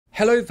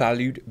Hello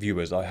valued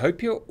viewers, I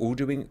hope you're all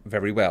doing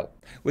very well.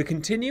 We're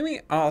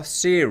continuing our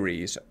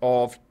series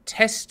of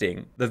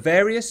testing the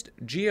various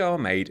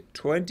GR-made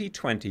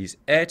 2020s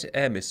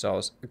air-to-air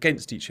missiles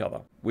against each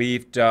other.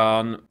 We've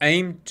done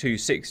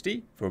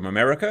AIM-260 from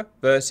America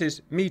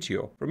versus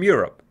Meteor from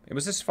Europe. It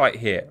was this fight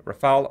here,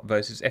 Rafale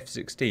versus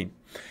F-16.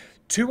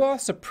 To our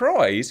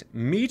surprise,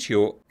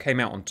 Meteor came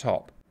out on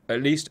top,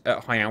 at least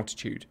at high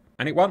altitude,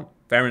 and it won,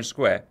 fair and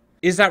square.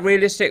 Is that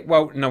realistic?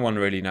 Well, no one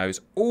really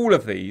knows. All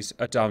of these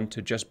are done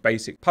to just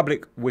basic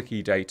public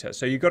wiki data,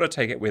 so you've got to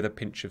take it with a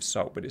pinch of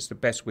salt, but it's the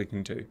best we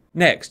can do.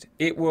 Next,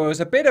 it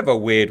was a bit of a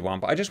weird one,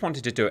 but I just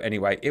wanted to do it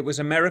anyway. It was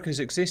America's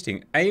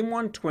existing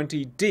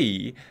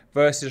AIM-120D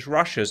versus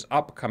Russia's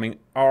upcoming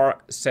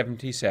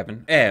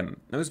R-77M.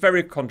 It was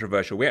very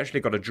controversial. We actually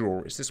got a draw.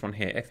 It's this one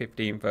here,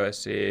 F-15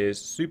 versus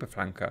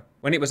Superflanker.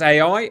 When it was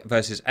AI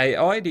versus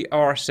AI, the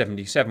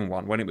R-77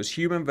 won. When it was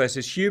human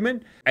versus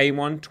human,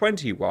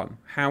 AIM-120 won.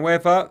 However,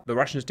 the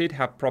Russians did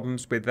have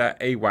problems with their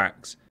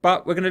AWACS.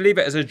 But we're going to leave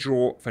it as a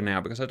draw for now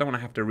because I don't want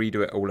to have to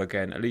redo it all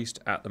again, at least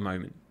at the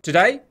moment.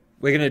 Today,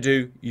 we're going to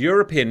do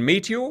European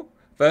Meteor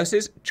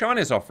versus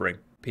China's offering,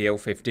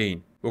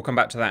 PL-15. We'll come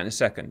back to that in a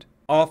second.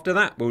 After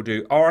that, we'll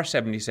do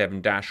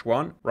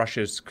R-77-1,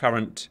 Russia's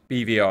current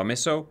BVR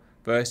missile,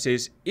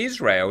 versus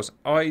Israel's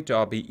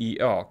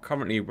IWER,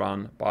 currently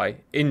run by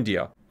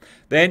India.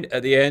 Then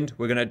at the end,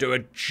 we're going to do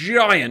a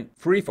giant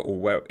free-for-all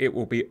where it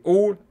will be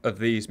all of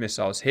these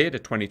missiles here, the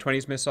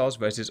 2020s missiles,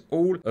 versus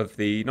all of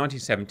the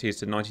 1970s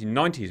to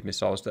 1990s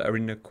missiles that are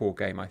in the core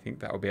game. I think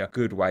that will be a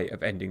good way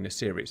of ending the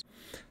series.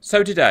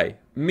 So today,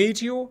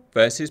 Meteor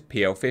versus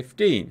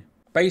PL-15.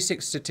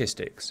 Basic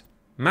statistics.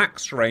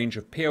 Max range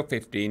of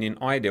PL-15 in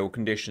ideal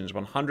conditions,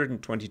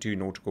 122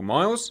 nautical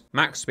miles.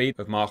 Max speed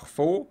of Mach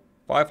 4,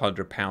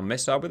 500-pound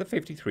missile with a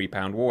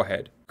 53-pound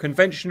warhead.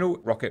 Conventional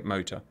rocket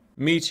motor.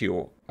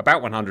 Meteor,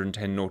 about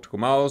 110 nautical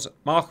miles.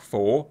 Mach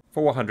 4,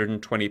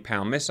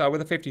 420-pound missile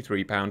with a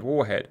 53-pound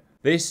warhead.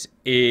 This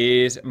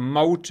is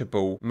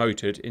multiple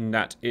motored in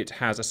that it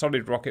has a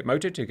solid rocket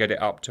motor to get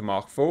it up to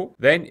Mach 4.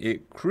 Then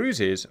it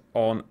cruises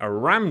on a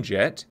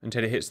ramjet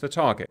until it hits the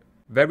target.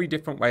 Very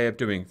different way of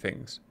doing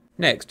things.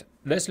 Next,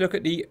 let's look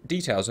at the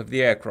details of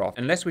the aircraft.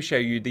 Unless we show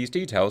you these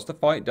details, the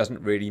fight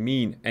doesn't really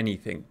mean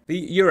anything.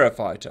 The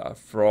Eurofighter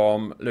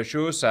from Le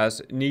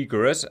Chasseurs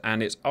Nigres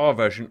and its R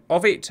version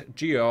of it,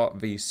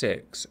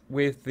 GR-V6,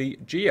 with the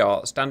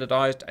GR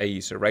standardized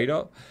AESA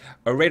radar,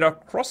 a radar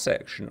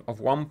cross-section of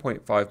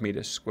 1.5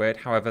 meters squared.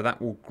 However,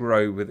 that will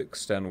grow with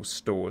external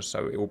stores,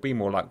 so it will be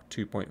more like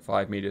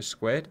 2.5 meters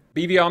squared.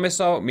 BVR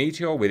missile,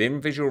 Meteor within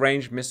visual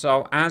range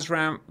missile,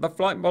 ASRAM, the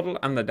flight model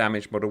and the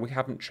damage model we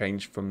haven't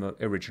changed from the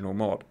original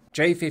mod.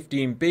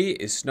 J-15B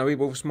is Snowy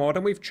Wolf's mod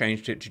and we've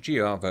changed it to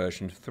GR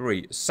version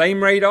 3.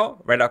 Same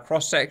radar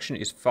cross-section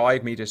is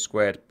 5 meters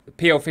squared. The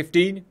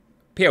PL-15,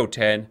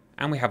 PL-10,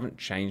 and we haven't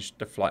changed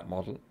the flight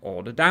model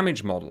or the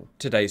damage model.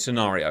 Today's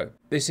scenario.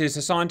 This is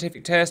a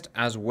scientific test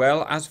as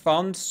well as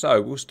fun,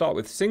 so we'll start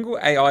with single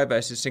AI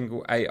versus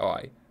single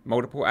AI.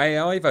 Multiple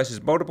AI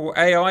versus multiple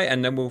AI,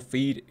 and then we'll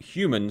feed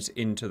humans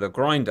into the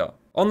grinder.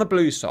 On the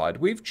blue side,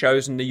 we've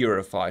chosen the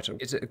Eurofighter.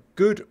 It's a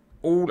good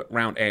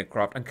all-round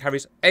aircraft and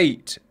carries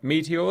 8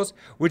 Meteors.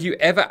 Would you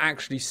ever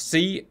actually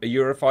see a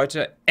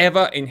Eurofighter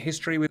ever in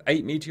history with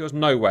 8 Meteors?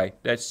 No way.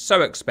 They're so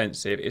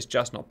expensive, it's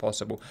just not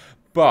possible.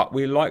 But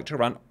we like to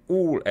run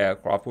all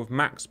aircraft with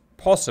max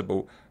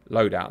possible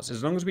loadouts.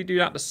 As long as we do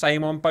that the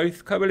same on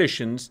both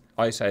coalitions,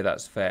 I say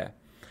that's fair.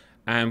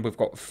 And we've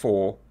got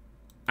 4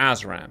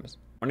 ASRAMs.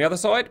 On the other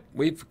side,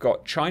 we've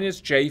got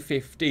China's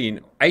J-15,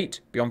 8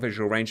 beyond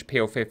visual range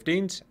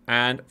PL-15s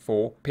and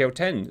 4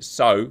 PL-10s.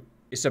 So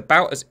it's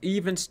about as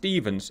even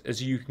Stevens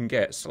as you can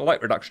get.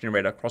 Slight reduction in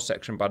radar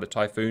cross-section by the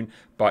Typhoon,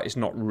 but it's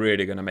not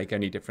really going to make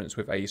any difference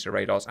with AESA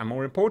radars. And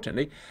more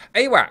importantly,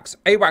 AWACS.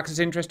 AWACS is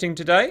interesting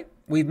today.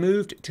 We've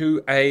moved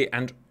to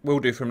and will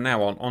do from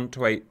now on,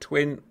 onto a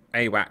twin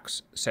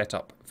AWACS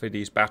setup for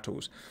these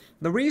battles.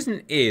 The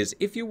reason is,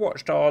 if you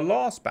watched our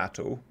last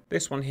battle,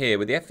 this one here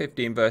with the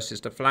F-15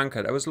 versus the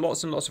flanker, there was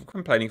lots and lots of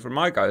complaining from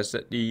my guys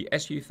that the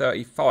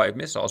Su-35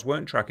 missiles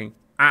weren't tracking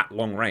at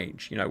long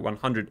range,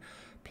 100+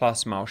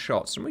 mile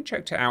shots, and we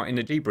checked it out in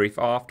a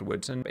debrief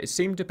afterwards, and it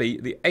seemed to be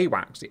the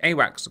AWACS. The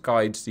AWACS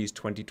guides these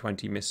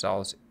 2020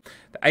 missiles.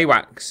 The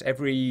AWACS,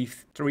 every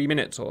 3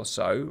 minutes or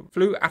so,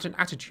 flew at an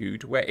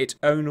attitude where its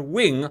own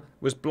wing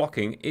was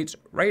blocking its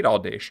radar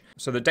dish.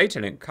 So the data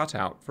link cut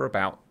out for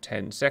about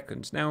 10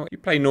 seconds. Now, if you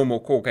play normal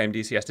core game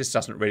DCS, this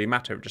doesn't really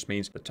matter. It just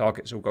means the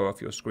targets will go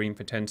off your screen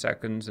for 10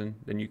 seconds and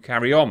then you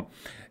carry on.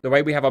 The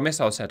way we have our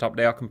missiles set up,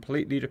 they are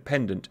completely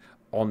dependent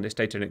on this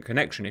data link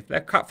connection. If they're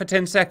cut for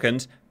 10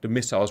 seconds, the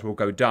missiles will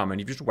go dumb and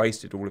you've just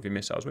wasted all of your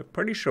missiles. We're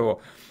pretty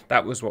sure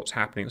that was what's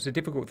happening. It's a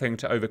difficult thing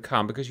to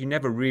overcome because you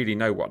never really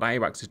know what the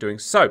AWACS is doing.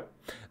 So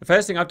the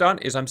first thing I've done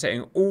is I'm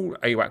setting all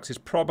AWACS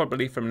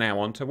probably from now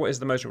on to what is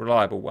the most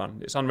reliable one.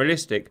 It's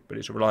unrealistic, but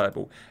it's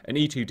reliable. An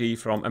E2D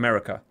from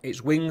America.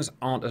 Its wings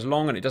aren't as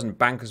long and it doesn't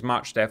bank as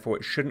much, therefore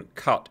it shouldn't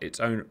cut its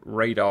own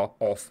radar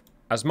off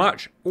as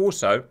much.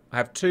 Also, I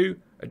have two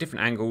at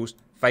different angles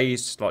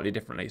phased slightly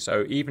differently.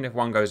 So even if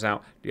one goes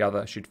out, the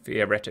other should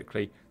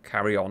theoretically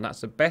carry on.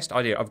 That's the best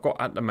idea I've got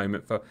at the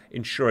moment for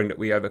ensuring that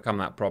we overcome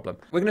that problem.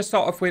 We're going to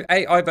start off with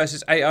AI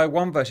versus AI,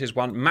 1 versus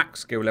 1, max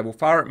skill level,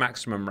 fire at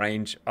maximum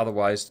range.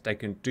 Otherwise, they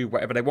can do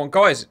whatever they want.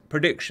 Guys,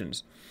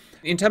 predictions.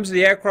 In terms of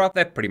the aircraft,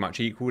 they're pretty much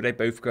equal. They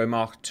both go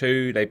Mark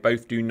II. They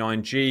both do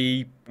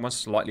 9G. One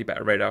slightly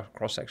better radar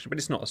cross-section, but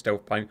it's not a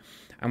stealth plane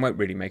and won't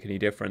really make any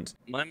difference.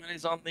 My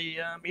money's on the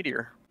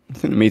Meteor. I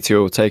think the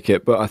Meteor will take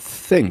it, but I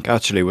think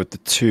actually with the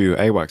 2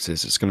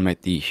 AWACSs, it's going to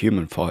make the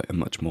human fighter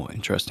much more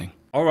interesting.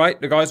 All right,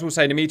 the guys will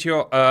say the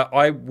Meteor.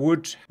 I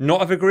would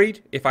not have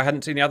agreed if I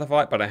hadn't seen the other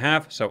fight, but I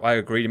have, so I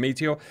agree to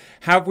Meteor.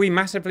 Have we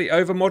massively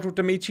over-modeled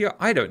the Meteor?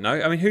 I don't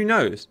know. I mean, who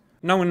knows?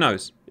 No one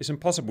knows. It's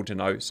impossible to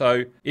know.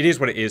 So it is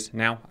what it is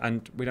now,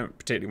 and we don't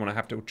particularly want to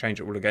have to change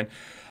it all again.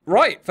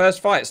 Right, first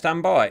fight,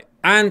 stand by.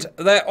 And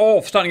they're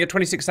off. Starting at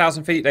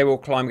 26,000 feet, they will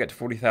climb, get to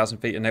 40,000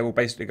 feet, and they will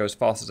basically go as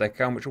fast as they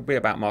can, which will be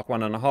about Mark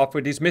 1.5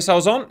 with these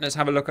missiles on. Let's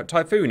have a look at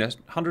Typhoon. It's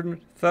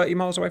 130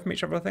 miles away from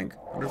each other, I think.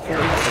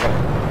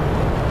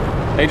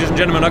 140. Ladies and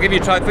gentlemen, I'll give you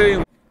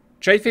Typhoon.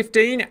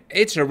 J-15,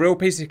 it's a real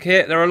piece of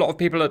kit. There are a lot of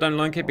people that don't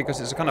like it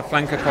because it's a kind of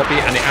flanker copy,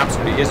 and it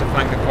absolutely is a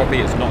flanker copy.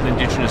 It's not an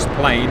indigenous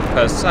plane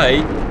per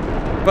se,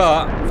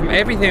 but from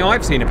everything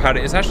I've seen about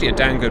it, it's actually a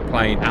damn good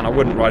plane, and I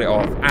wouldn't write it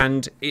off.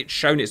 And it's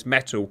shown its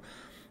mettle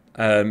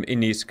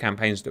in these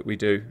campaigns that we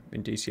do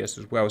in DCS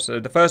as well. So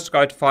the first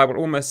guy to fire will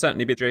almost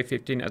certainly be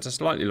J-15 at a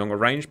slightly longer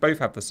range. Both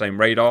have the same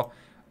radar,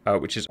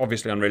 which is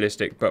obviously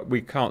unrealistic, but we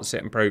can't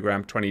sit and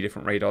program 20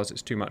 different radars.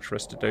 It's too much for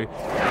us to do.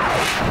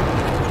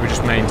 So we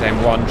just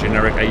maintain one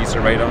generic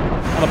AESA radar.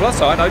 On the plus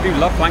side, I do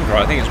love flanker.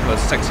 I think it's one of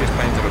the sexiest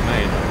planes ever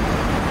made.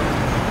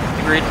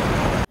 Agreed.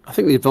 I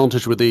think the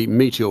advantage with the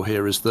Meteor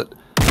here is that...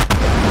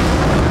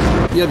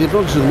 Yeah, the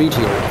advantage of the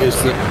Meteor is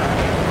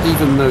that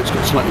even though it's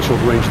got slightly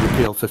shorter range than the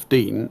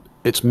PL-15,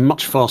 it's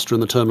much faster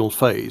in the terminal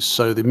phase.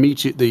 So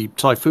the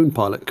Typhoon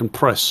pilot can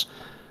press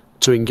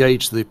to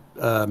engage the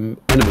enemy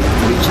with the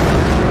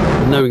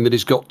Meteor, knowing that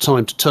he's got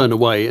time to turn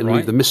away and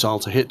leave the missile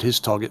to hit his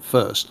target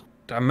first.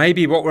 That may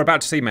be what we're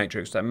about to see,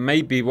 Matrix. That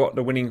may be what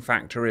the winning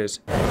factor is.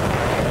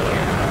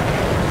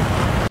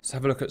 Let's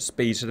have a look at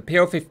speed. So the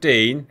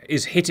PL-15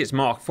 is hit its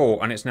Mark IV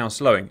and it's now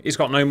slowing. It's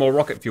got no more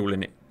rocket fuel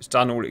in it. It's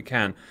done all it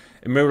can.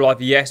 In real life,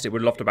 yes, it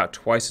would loft about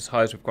twice as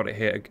high as we've got it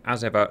here.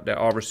 As ever, there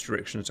are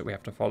restrictions that we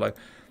have to follow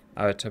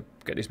to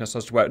get these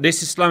missiles to work.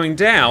 This is slowing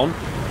down,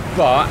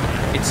 but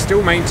it's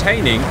still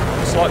maintaining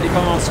slightly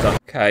faster.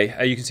 Okay,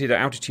 you can see the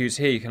altitudes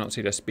here. You cannot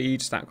see the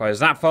speeds. That guy is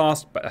that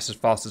fast, but that's as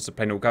fast as the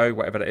plane will go,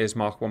 whatever that is,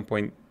 Mark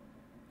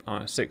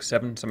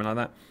 1.67, something like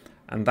that.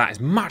 And that is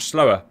much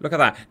slower. Look at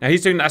that. Now,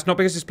 he's doing that's not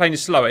because his plane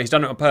is slower. He's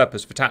done it on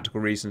purpose for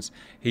tactical reasons.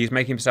 He's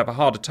making himself a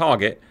harder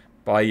target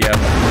by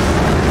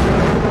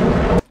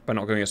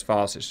not going as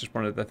fast. It's just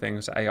one of the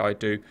things that AI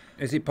do.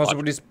 Is it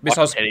possible these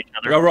missiles...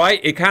 All right,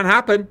 it can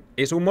happen.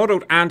 It's all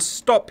modelled. And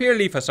stop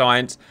purely for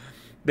science.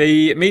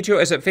 The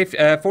Meteor is at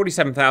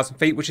 47,000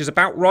 feet, which is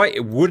about right.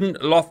 It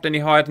wouldn't loft any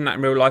higher than that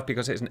in real life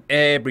because it's an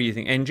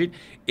air-breathing engine.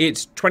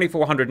 It's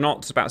 2,400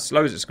 knots, about as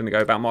slow as it's going to go,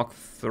 about Mark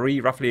 3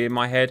 roughly in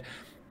my head.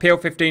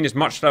 PL-15 is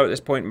much slower at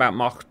this point, about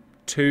Mark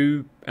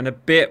 2 and a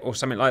bit or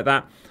something like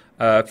that.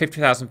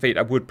 50,000 feet,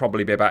 that would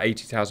probably be about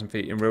 80,000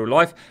 feet in real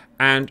life.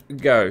 And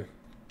go.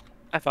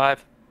 High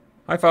five.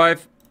 High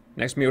five.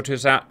 Next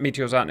Meteor's out, next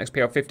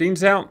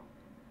PL-15's out.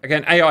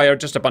 Again, AI are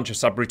just a bunch of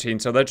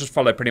subroutines, so they'll just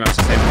follow pretty much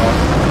the same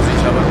path as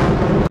each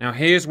other. Now,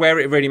 here's where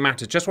it really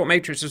matters. Just what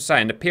Matrix was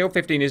saying. The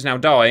PL-15 is now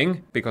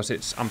dying because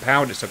it's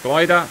unpowered, it's a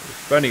glider,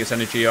 it's burning its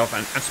energy off,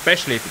 and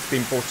especially if it's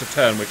been forced to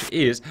turn, which it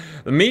is.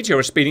 The Meteor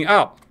is speeding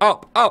up,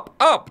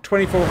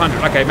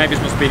 2,400. Okay, maybe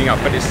it's not speeding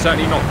up, but it's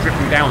certainly not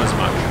dripping down as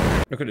much.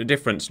 Look at the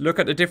difference. Look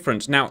at the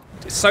difference. Now,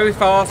 it's so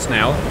fast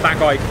now, that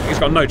guy, he's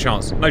got no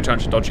chance. No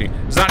chance of dodging.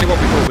 Exactly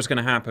what we thought was going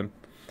to happen.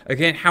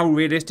 Again, how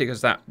realistic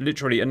is that?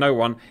 Literally, no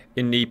one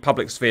in the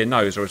public sphere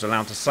knows or is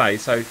allowed to say.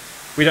 So,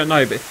 we don't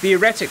know. But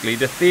theoretically,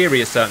 the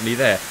theory is certainly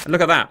there. And look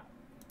at that.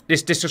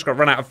 This just got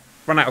run out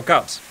of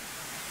guts.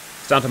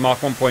 It's down to Mark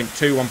 1.2,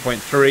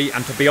 1.3.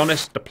 And to be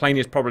honest, the plane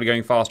is probably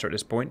going faster at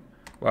this point.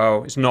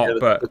 Well, it's not,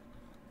 but...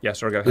 Yeah,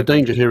 sorry, go ahead. The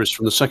danger here is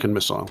from the second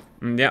missile.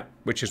 Yeah,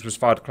 which was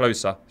fired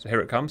closer. So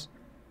here it comes.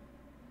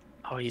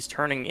 Oh, he's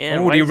turning in.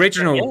 Oh, the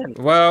original.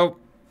 Well,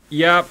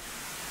 yep.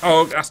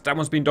 Oh, that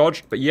one's been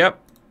dodged, but yep.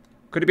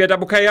 Could it be a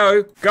double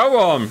KO? Go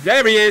on.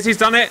 There he is. He's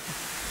done it.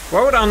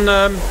 Well done,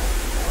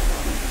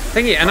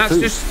 thingy. And that's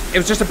just, it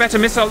was just a better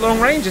missile at long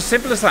range. As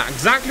simple as that.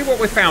 Exactly what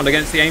we found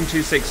against the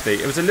AIM-260.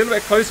 It was a little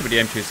bit closer with the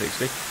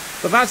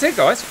AIM-260. But that's it,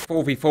 guys.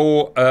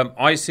 4v4.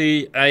 I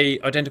see a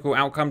identical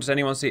outcome. Does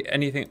anyone see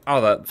anything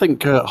other? I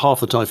think half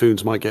the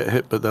Typhoons might get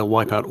hit, but they'll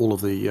wipe out all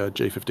of the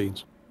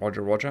J-15s.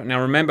 Roger, roger.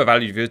 Now remember,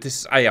 valued viewers,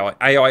 this is AI.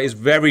 AI is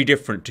very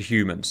different to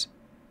humans.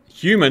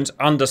 Humans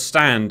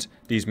understand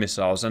these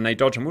missiles and they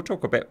dodge them. We'll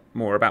talk a bit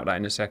more about that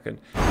in a second.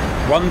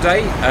 One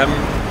day,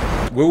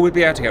 will we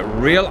be able to get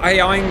real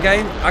AI in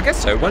game? I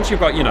guess so. Once you've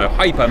got, you know,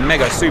 hyper,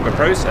 mega, super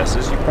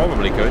processors, you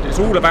probably could. It's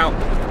all about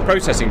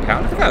processing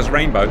power. Look at that, it's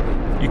rainbow.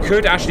 You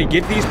could actually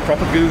give these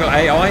proper Google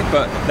AI,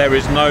 but there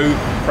is no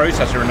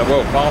processor in the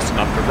world fast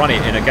enough to run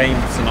it in a game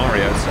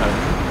scenario, so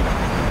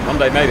one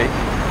day maybe.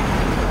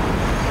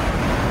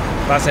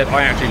 That said,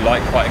 I actually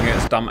like fighting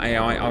against dumb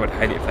AI. I would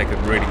hate it if they could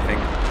really think.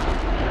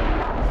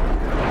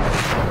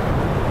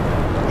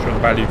 I'm sure the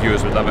valued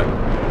viewers would love it.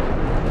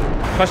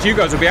 Plus, you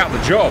guys will be out of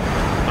the job,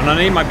 and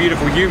I need my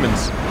beautiful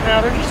humans.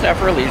 No, they're just out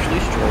for a leisurely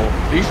stroll.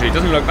 Leisurely, it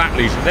doesn't look that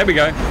leisurely. There we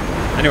go.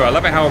 Anyway, I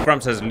love it how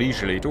Grump says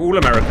leisurely. Do all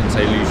Americans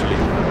say leisurely?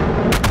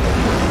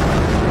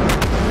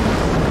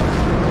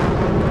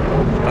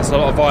 That's a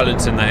lot of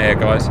violence in that air,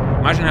 guys.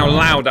 Imagine how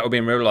loud that would be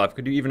in real life.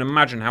 Could you even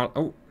imagine how...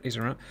 Oh, he's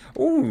around.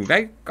 Oh, look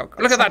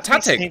at that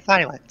tactic.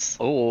 Violence.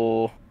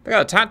 Oh. Look at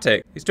that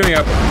tactic. He's doing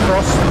a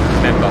cross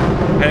member.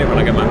 I hate it when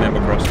I get my member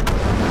cross.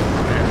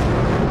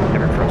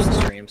 Never cross the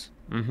streams.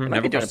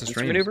 Never cross the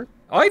streams. Maneuver?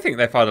 I think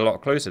they fired a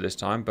lot closer this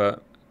time,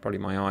 but probably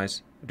my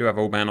eyes. I do have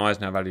old man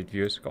eyes now, valued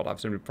viewers. God, I have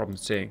so many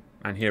problems seeing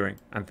and hearing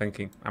and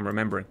thinking and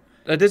remembering.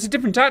 There's a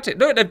different tactic.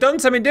 Look, they've done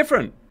something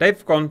different.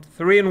 They've gone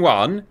 3 and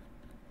 1.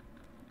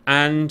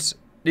 And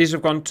these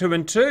have gone 2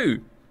 and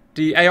 2.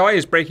 The AI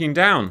is breaking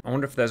down. I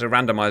wonder if there's a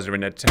randomizer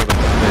in there to tell them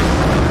what to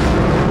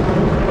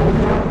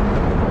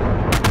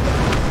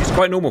do. It's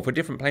quite normal for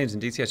different planes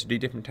in DCS to do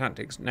different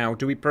tactics. Now,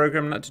 do we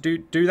program that to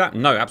do that?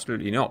 No,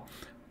 absolutely not.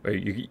 Well,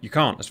 you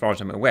can't, as far as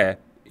I'm aware.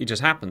 It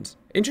just happens.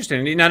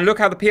 Interestingly, now look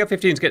how the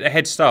PL-15s get a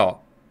head start.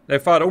 They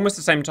fired almost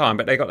the same time,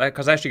 but they got there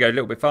because they actually go a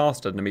little bit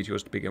faster than the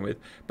Meteors to begin with.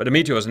 But the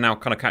Meteors are now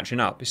kind of catching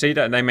up. You see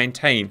that? And they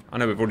maintain, I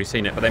know we've already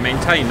seen it, but they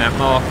maintain that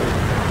mark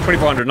of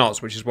 2,400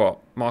 knots, which is what?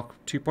 Mark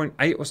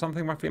 2.8 or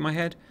something roughly in my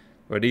head?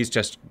 Where these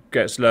just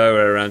get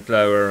slower and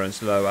slower and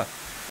slower.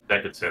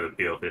 That could send the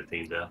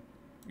PL-15 down.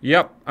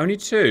 Yep, only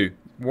 2.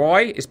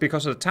 Why? It's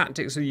because of the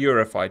tactics of the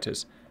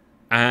Eurofighters.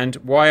 And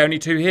why only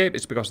 2 here?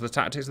 It's because of the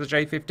tactics of the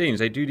J-15s.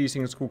 They do these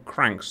things called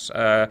cranks,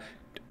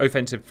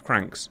 offensive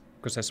cranks.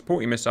 Because they're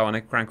supporting missile and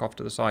they crank off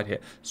to the side here.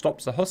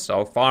 Stops the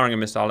hostile firing a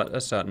missile at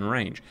a certain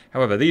range.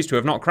 However, these 2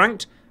 have not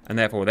cranked, and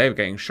therefore they're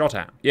getting shot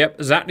at. Yep,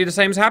 exactly the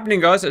same is happening,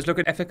 guys. Let's look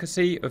at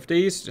efficacy of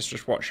these.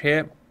 Just watch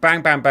here.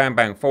 Bang, bang, bang,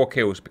 bang. 4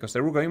 kills, because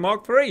they're all going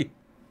Mark 3.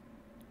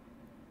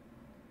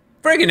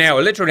 Friggin' hell,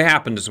 it literally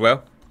happened as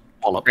well.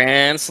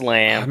 Grand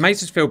slam. It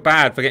makes us feel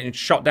bad for getting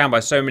shot down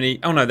by so many...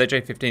 Oh no, they're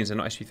J-15s, they're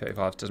not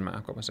SV-35s. Doesn't matter,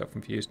 I got myself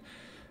confused.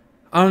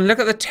 Oh, and look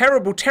at the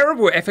terrible,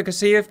 terrible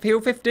efficacy of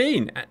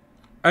PL-15.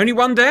 Only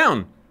 1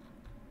 down.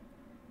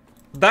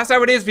 That's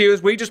how it is,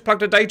 viewers. We just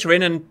plugged the data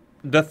in and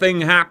the thing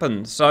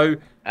happened. So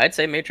I'd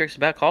say Matrix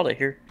about called it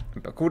here.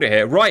 Called it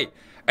here. Right.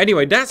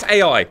 Anyway, that's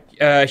AI.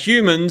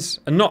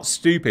 Humans are not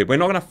stupid. We're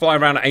not going to fly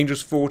around at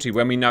Angels 40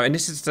 when we know, and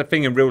this is the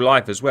thing in real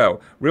life as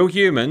well. Real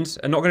humans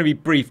are not going to be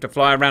briefed to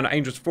fly around at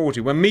Angels 40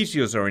 when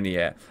meteors are in the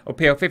air or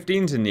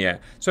PL-15s in the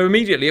air. So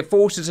immediately it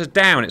forces us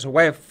down. It's a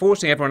way of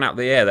forcing everyone out of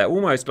the air. They're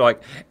almost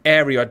like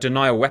area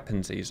denial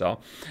weapons, these are.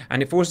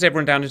 And it forces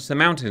everyone down into the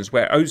mountains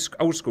where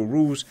old school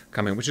rules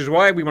come in, which is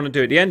why we want to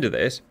do at the end of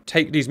this,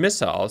 take these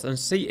missiles and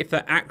see if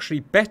they're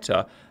actually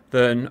better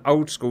than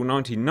old school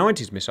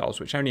 1990s missiles,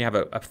 which only have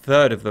a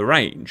third of the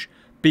range,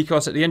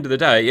 because at the end of the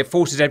day, it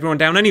forces everyone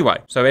down anyway.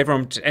 So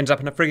everyone ends up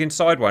in a friggin'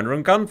 sidewinder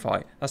and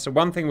gunfight. That's the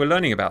one thing we're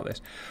learning about this.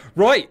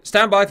 Right,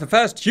 stand by for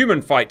first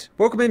human fight.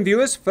 Welcome in,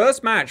 viewers.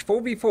 First match,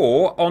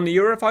 4v4 on the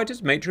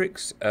Eurofighters.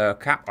 Matrix,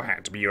 Cap, I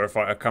had to be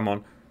Eurofighter, come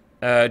on.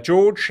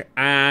 George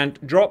and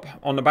Drop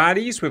on the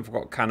baddies. We've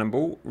got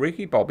Cannonball,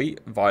 Ricky, Bobby,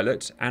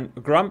 Violet, and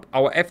Grump.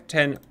 Our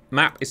F10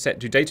 map is set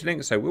to data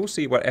link, so we'll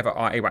see whatever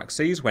our AWACS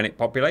sees when it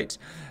populates.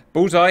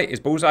 Bullseye is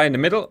Bullseye in the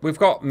middle. We've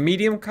got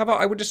medium cover,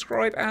 I would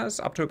describe as,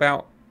 up to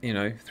about, you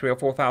know, 3,000 or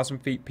 4,000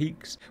 feet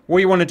peaks. What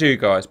do you want to do,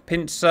 guys?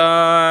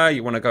 Pincer,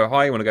 you want to go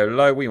high, you want to go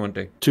low, what do you want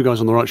to do? 2 guys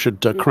on the right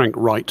should crank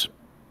right,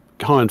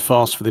 high and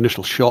fast for the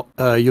initial shot.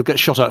 You'll get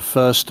shot at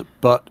first,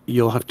 but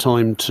you'll have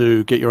time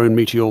to get your own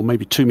Meteor,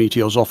 maybe 2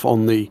 Meteors off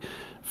on the,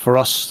 for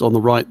us on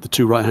the right, the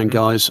 2 right-hand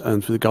guys,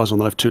 and for the guys on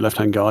the left, 2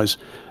 left-hand guys.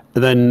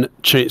 And then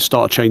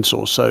start a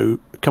chainsaw. So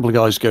a couple of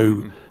guys go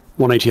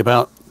 180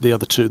 about, the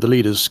other 2, the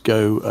leaders,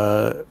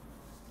 go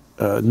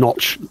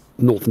notch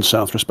north and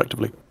south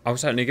respectively. I'll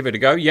certainly give it a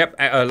go. Yep,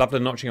 I love the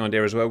notching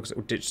idea as well, because it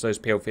will ditch those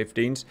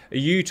PL-15s. Are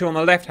you 2 on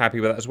the left happy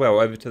with that as well?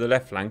 Over to the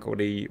left flank, or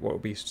the, what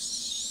would be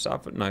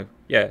southern? No,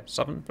 yeah,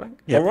 southern flank.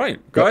 Yep. All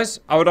right, guys,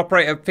 I would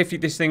operate at 50.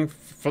 This thing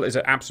is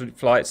an absolute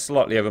flight,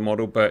 slightly over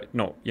model, but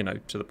not, you know,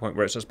 to the point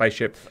where it's a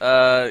spaceship.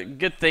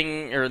 Good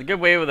thing, or the good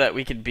way that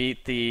we could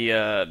beat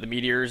the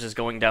meteors is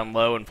going down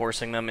low and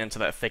forcing them into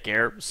that thick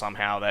air.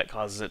 Somehow that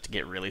causes it to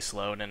get really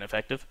slow and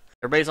ineffective.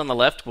 Everybody's on the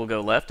left, we'll go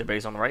left.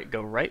 Everybody's on the right,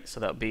 go right. So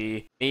that'll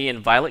be me and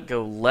Violet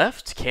go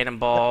left.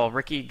 Cannonball,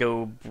 Ricky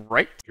go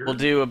right. We'll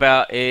do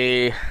about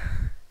a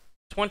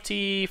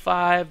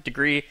 25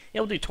 degree,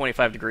 yeah, we'll do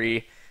 25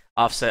 degree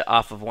offset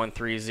off of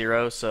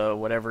 130, so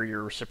whatever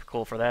your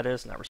reciprocal for that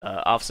is, not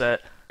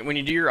offset. When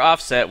you do your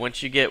offset,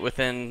 once you get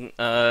within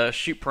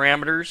shoot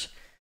parameters,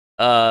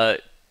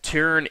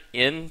 turn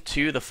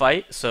into the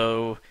fight.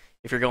 So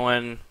if you're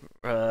going,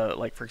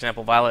 like for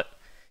example, Violet,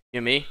 you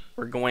and me,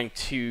 we're going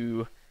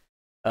to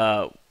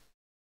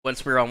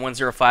Once we're on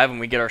 105 and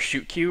we get our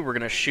shoot cue, we're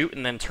going to shoot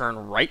and then turn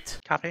right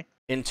Copy.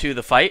 into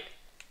the fight.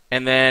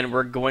 And then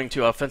we're going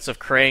to offensive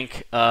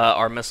crank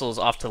our missiles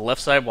off to the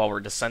left side while we're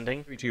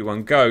descending. 3, 2,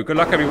 1, go. Good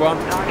luck, everyone.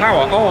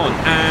 Power on,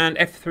 and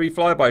F3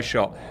 flyby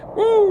shot.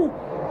 Woo!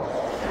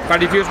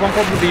 Value viewers, one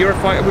problem with the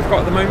Eurofighter we've got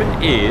at the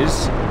moment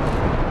is...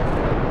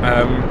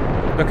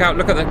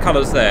 look at the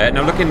colours there.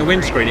 Now look in the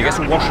windscreen, it gets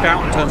all washed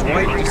out and turns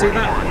white. Do you see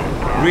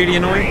that? Really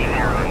annoying.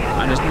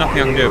 And there's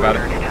nothing I can do about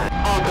it.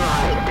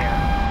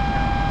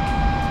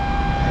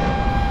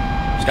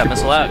 Just got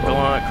missile out,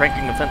 going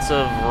cranking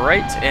offensive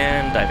right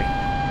and diving.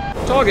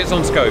 Targets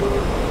on scope.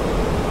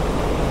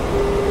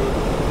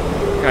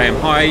 Okay, I'm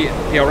high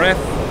PRF.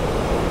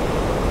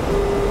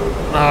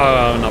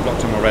 Oh, and I've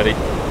blocked him already.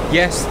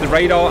 Yes, the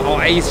radar,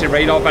 our AC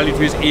radar value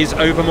views is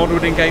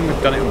over-modelled in-game.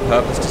 We've done it on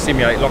purpose to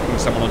simulate locking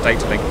someone on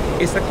data link.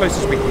 It's the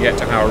closest we can get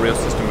to how a real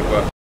system would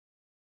work.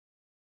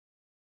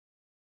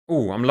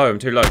 Ooh, I'm low, I'm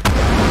too low.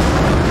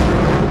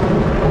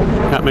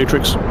 Cat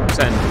Matrix.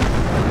 Send.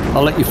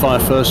 I'll let you fire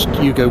first.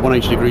 You go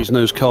 180 degrees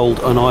nose cold,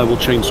 and I will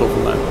chainsaw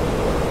from there.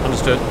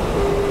 Understood.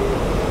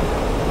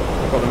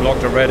 Got them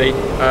locked already.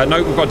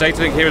 No, we've got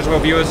data link here as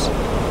well, viewers.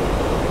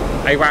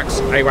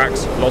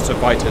 AWACS, lots of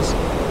fighters.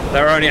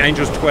 There are only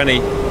Angels 20.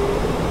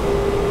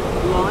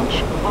 Launch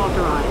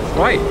authorized.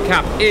 Right,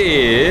 cap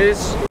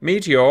is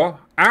Meteor.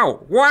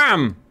 Ow!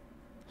 Wham!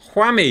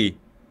 Whammy!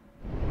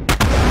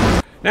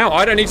 Now,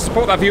 I don't need to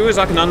support that, viewers.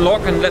 I can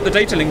unlock and let the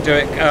data link do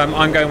it.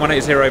 I'm going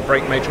 180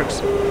 break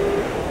matrix.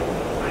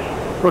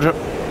 Roger.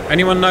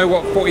 Anyone know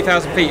what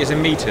 40,000 feet is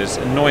in meters?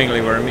 Annoyingly,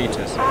 we're in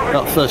meters.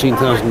 About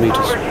 13,000 metres.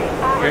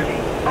 Okay.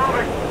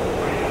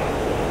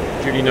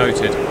 Duly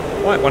noted.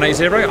 Right,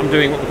 180. I'm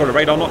doing what we call a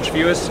radar notch,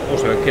 viewers.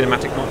 Also a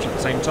kinematic notch at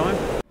the same time.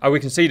 Oh, we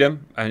can see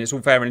them, and it's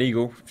all fair and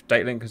legal. If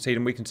Datalink can see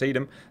them, we can see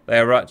them.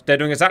 They're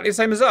doing exactly the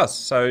same as us,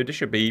 so this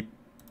should be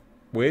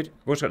weird.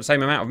 We've also got the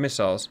same amount of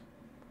missiles.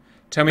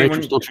 Tell me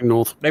Matrix notching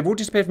north. They've all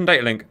disappeared from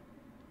Datalink.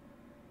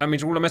 That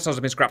means all the missiles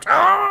have been scrapped.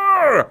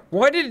 Arrgh!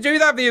 Why did it do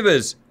that,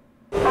 viewers?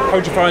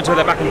 Hold your fire until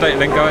they're back on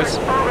Datalink, guys.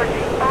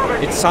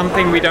 It's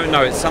something we don't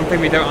know. It's something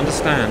we don't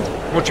understand.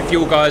 Watch your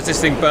fuel, guys.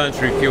 This thing burns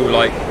through fuel,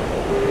 like...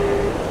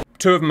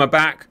 2 of them are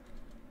back.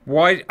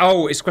 Why?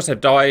 Oh, it's because they've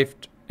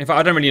dived. In fact,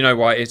 I don't really know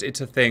why it is. It's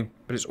a thing.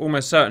 But it's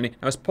almost certainly.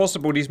 Now, it's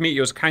possible these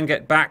meteors can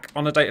get back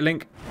on the data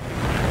link.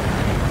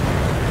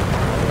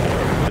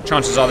 The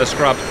chances are they're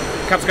scrubbed.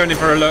 Cap's going in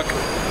for a look.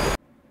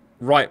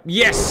 Right.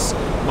 Yes!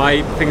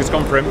 My thing has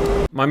gone for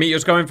him. My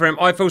meteor's going for him.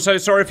 I feel so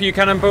sorry for you,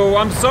 Cannonball.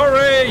 I'm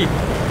sorry!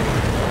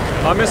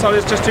 My missile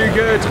is just too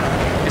good.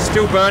 It's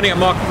still burning at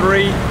Mark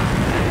 3.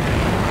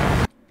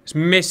 It's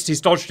missed.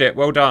 He's dodged it.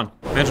 Well done.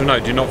 Mental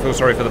note, do not feel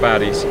sorry for the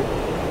baddies.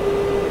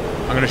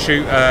 I'm going to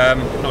shoot,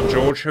 not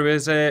George, who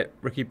is it?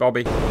 Ricky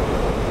Bobby.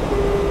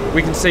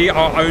 We can see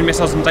our own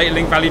missiles and data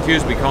link value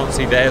views. We can't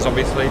see theirs,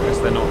 obviously,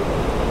 because they're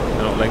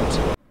not linked.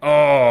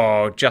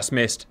 Oh, just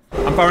missed.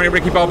 I'm firing at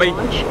Ricky Bobby.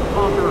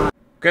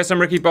 Get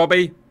some Ricky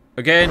Bobby.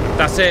 Again,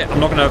 that's it.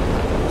 I'm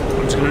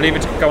just going to leave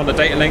it to go on the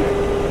data link.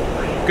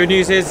 Good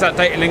news is that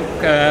data link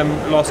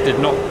loss did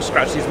not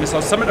scratch these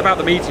missiles. Something about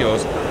the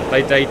meteors,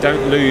 they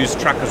don't lose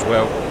track as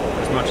well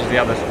as much as the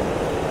others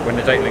when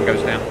the data link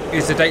goes down.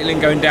 Is the data link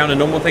going down a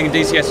normal thing in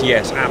DCS?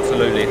 Yes,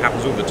 absolutely. It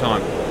happens all the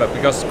time. But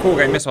because core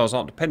game missiles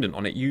aren't dependent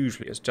on it,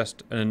 usually it's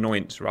just an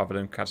annoyance rather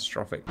than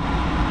catastrophic.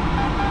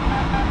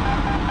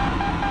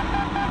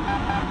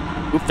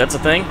 Oop, that's a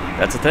thing.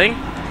 That's a thing.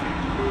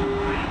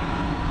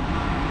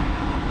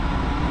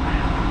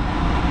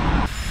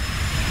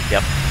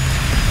 Yep.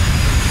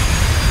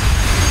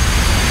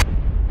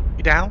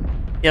 You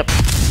down? Yep.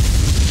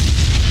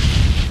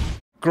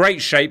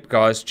 Great shape,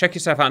 guys. Check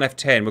yourself out on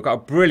F10. We've got a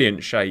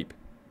brilliant shape.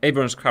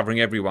 Everyone's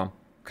covering everyone.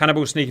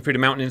 Cannibal sneaking through the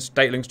mountains.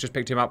 Datalink's just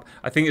picked him up.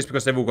 I think it's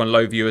because they've all gone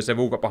low viewers. They've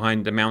all got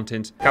behind the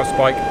mountains. Cap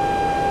spike.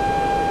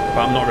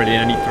 But I'm not really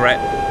in any threat.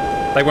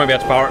 They won't be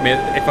able to fire at me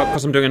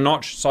because I'm doing a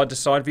notch, side to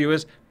side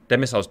viewers. Their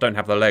missiles don't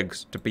have the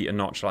legs to beat a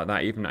notch like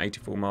that, even at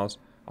 84 miles.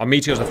 Our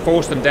meteors have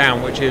forced them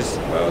down, which is,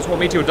 well, that's what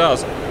Meteor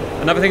does.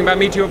 Another thing about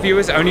Meteor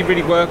viewers, it only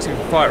really works if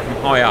you fire it from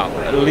high up,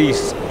 at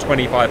least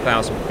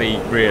 25,000 feet,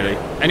 really.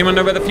 Anyone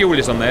know where the fuel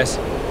is on this?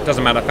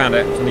 Doesn't matter, I found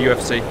it from the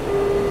UFC.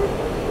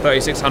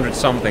 3,600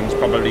 somethings,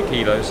 probably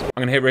kilos. I'm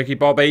going to hit Ricky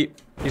Bobby.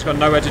 He's got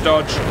nowhere to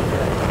dodge.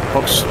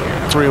 Box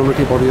 3 on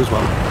Ricky Bobby as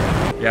well.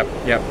 Yep.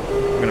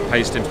 I'm going to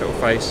paste him to little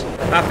face.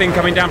 That thing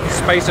coming down from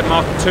space at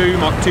Mark 2,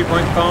 Mark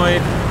 2.5.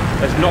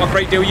 There's not a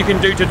great deal you can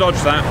do to dodge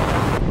that.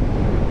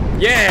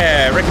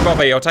 Yeah, Ricky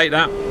Bobby, I'll take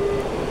that.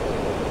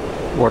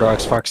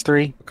 Wardogs Fox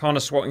 3. We're kind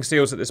of swatting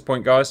seals at this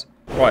point, guys.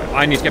 Right,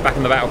 I need to get back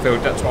in the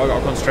battlefield. That's what I've got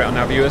to concentrate on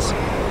now, viewers.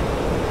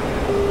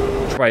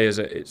 Which way is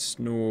it? It's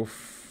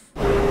north.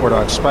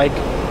 Wardog Spike.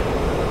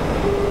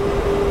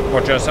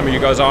 Roger, some of you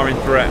guys are in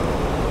threat.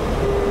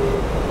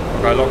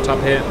 I'll go locked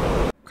up here.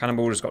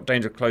 Cannonball has got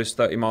danger close,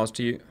 30 miles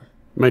to you.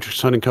 Matrix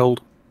turning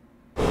cold.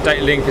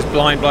 Data link is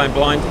blind.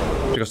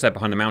 Because they're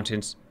behind the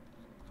mountains.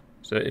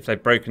 So if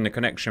they've broken the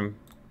connection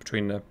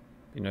between the,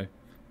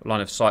 line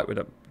of sight with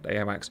the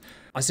AMAX.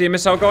 I see a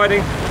missile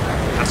guiding.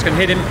 That's going to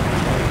hit him.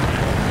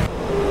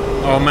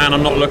 Oh man,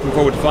 I'm not looking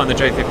forward to fighting the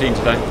J-15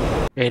 today.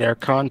 Radar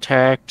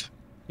contact.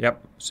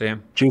 Yep, see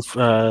him.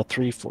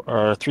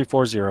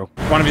 340.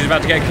 One of you's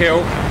about to get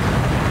killed.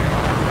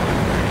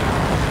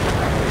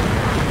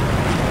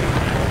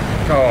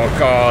 Oh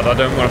god, I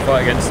don't want to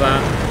fight against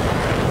that.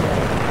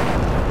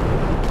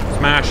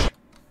 Smash.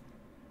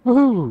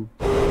 Woohoo!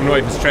 We're not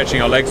even stretching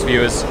our legs,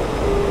 viewers.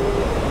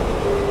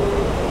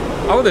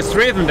 Oh, there's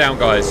 3 of them down,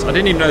 guys. I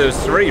didn't even know there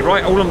was 3.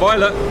 Right, all on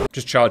Violet.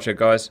 Just charge her,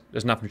 guys.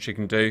 There's nothing she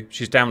can do.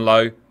 She's down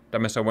low. That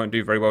missile won't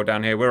do very well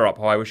down here. We're up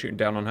high. We're shooting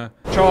down on her.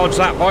 Charge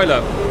that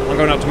Violet. I'm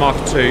going up to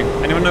marker 2.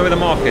 Anyone know where the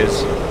mark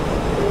is?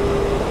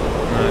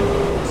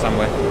 No.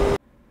 Somewhere.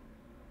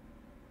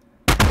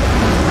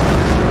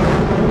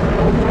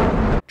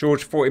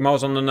 George, 40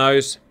 miles on the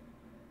nose.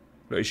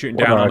 Look, he's shooting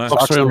down on her.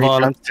 Fox 3 on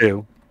Violet.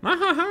 2.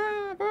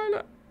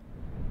 Violet.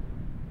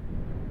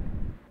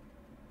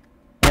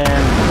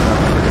 And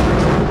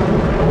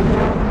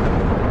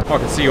Oh, I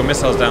can see your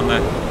missiles down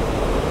there.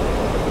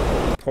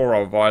 Poor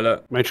old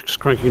Violet. Matrix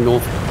cranking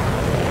north.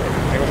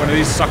 I got one of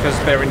these suckers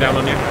bearing down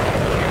on you.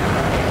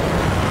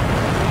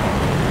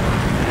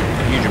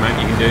 A huge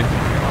amount you can do.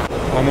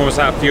 Oh, I'm almost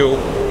out of fuel.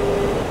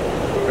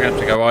 We're gonna have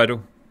to go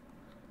idle.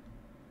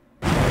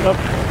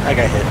 oh, I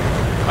got hit.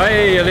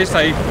 Hey, at least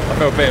I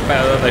feel a bit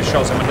better that they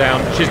shot someone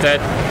down. She's dead.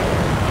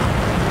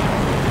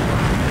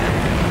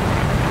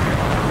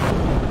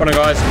 Come on,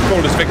 guys.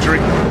 Flawless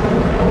victory.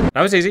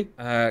 That was easy.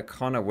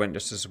 Kind of went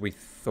just as we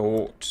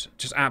thought.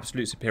 Just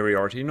absolute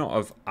superiority. Not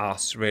of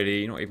us,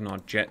 really. Not even our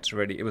jets,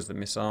 really. It was the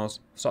missiles.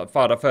 So I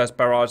fired our first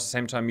barrage at the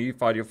same time you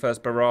fired your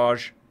first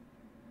barrage.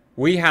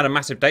 We had a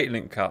massive data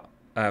link cut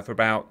for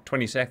about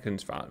 20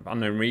 seconds for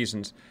unknown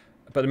reasons.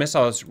 But the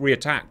missiles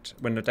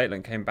reattacked when the data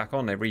link came back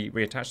on. They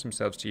reattached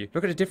themselves to you.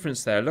 Look at the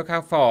difference there. Look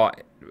how far.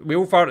 We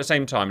all fired at the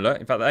same time. Look.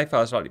 In fact, they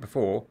fired slightly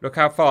before. Look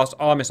how fast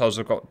our missiles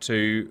have got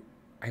to...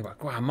 Hey,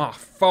 wow, Mark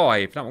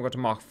 5. That one got to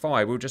Mark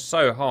 5. We were just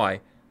so high,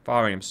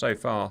 firing them so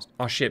fast.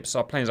 Our ships,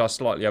 our planes are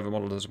slightly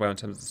overmodeled as well in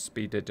terms of the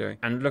speed they're doing.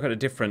 And look at the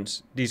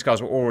difference. These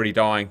guys were already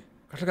dying.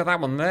 God, look at that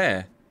one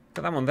there. Look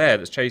at that one there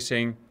that's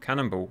chasing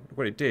Cannonball. Look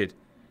what it did.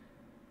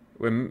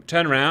 We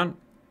turned around,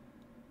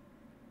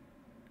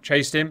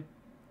 chased him,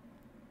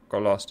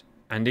 got lost.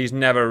 And he's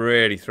never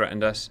really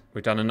threatened us.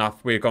 We've done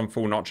enough. We've gone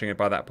full notching it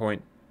by that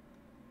point.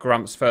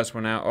 Grump's first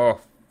one out.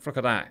 Oh, look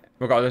at that.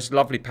 We've got this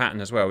lovely pattern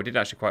as well. We did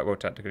actually quite well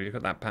tactically. Look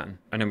at that pattern.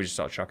 And then we just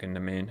start chucking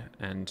them in.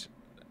 And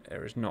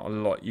there is not a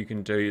lot you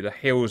can do. The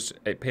hills,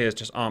 it appears,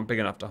 just aren't big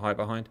enough to hide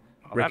behind.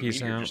 Oh, Ricky's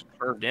that Meteor out. just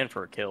curved in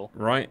for a kill.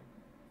 Right.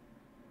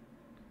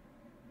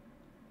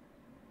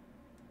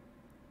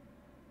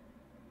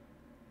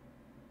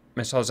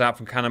 Missiles out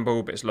from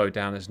Cannonball, but it's low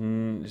down. It's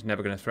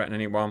never going to threaten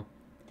anyone.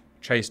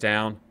 Chase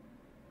down.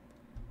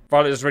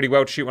 Violet does really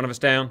well to shoot one of us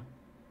down.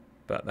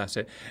 But that's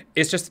it.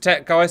 It's just the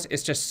tech, guys.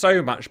 It's just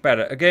so much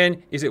better.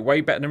 Again, is it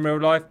way better than real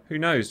life? Who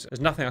knows?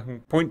 There's nothing I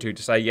can point to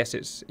say yes,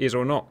 it is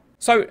or not.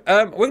 So,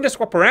 we're going to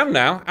swap around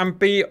now and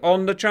be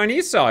on the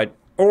Chinese side.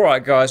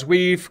 Alright, guys.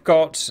 We've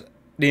got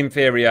the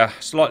inferior,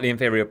 slightly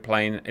inferior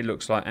plane, it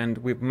looks like, and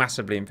with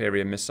massively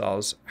inferior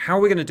missiles. How are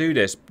we going to do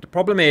this? The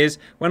problem is,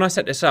 when I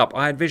set this up,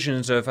 I had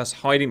visions of us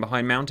hiding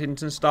behind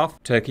mountains and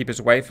stuff to keep us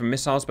away from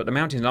missiles, but the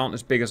mountains aren't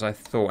as big as I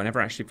thought. I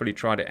never actually fully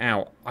tried it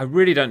out. I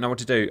really don't know what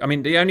to do. I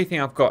mean, the only thing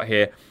I've got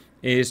here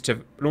is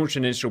to launch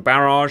an initial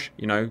barrage.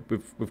 You know,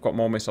 we've got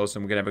more missiles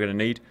than we're ever going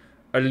to need,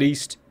 at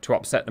least to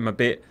upset them a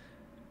bit.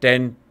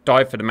 Then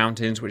dive for the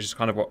mountains, which is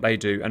kind of what they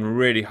do, and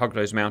really hug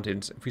those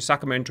mountains. If we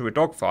suck them into a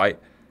dogfight,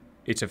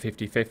 it's a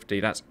 50-50.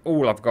 That's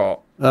all I've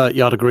got.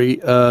 Yeah, I'd agree.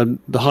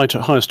 The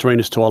highest terrain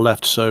is to our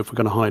left, so if we're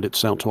going to hide,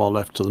 it's out to our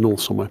left, to the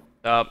north somewhere.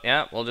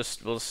 Yeah, we'll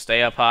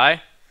stay up high.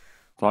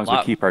 As long as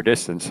we keep our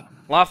distance.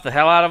 Loft the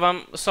hell out of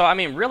them. So, I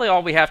mean, really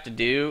all we have to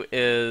do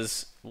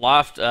is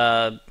loft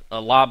a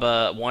lob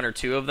 1 or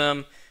 2 of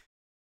them.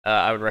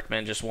 I would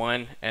recommend just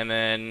 1. And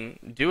then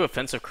do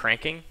offensive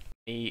cranking.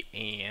 Me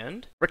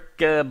and Rick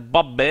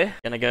Bobby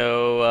gonna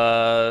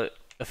go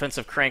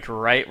offensive crank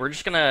right. We're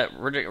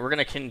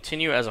gonna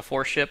continue as a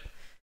 4-ship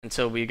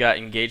until we got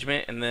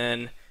engagement, and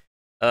then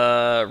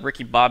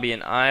Ricky, Bobby,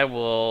 and I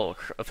will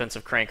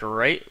offensive crank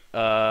right,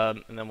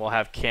 and then we'll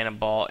have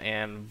Cannonball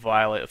and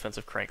Violet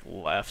offensive crank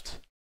left.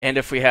 And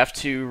if we have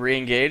to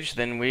re-engage,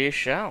 then we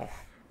shall.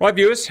 Right,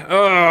 viewers.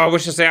 Oh, I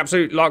wish to say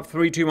absolute luck.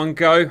 3, 2, 1,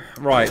 go.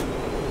 Right.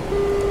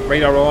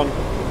 Radar on.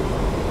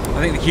 I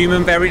think the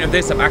human variant of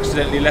this, I've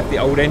accidentally left the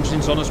old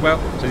engines on as well.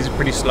 So these are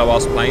pretty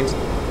slow-ass planes.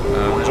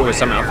 There's always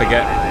something I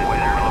forget.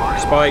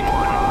 Spike.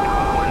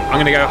 I'm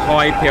going to go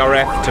high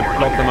PRF to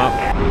block them up.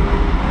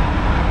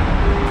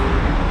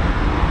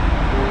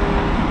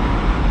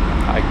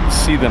 I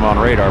see them on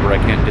radar, but I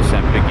can't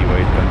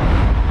disambiguate them.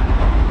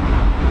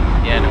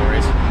 Yeah, no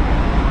worries.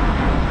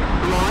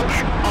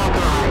 Launch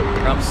authorized.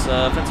 Grumps,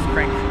 offensive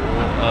crank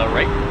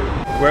right.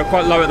 We're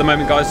quite low at the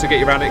moment, guys, so get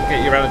your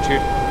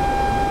attitude.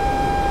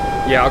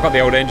 Yeah, I've got the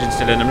old engine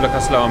still in them. Look how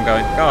slow I'm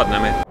going. God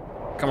damn it.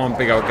 Come on,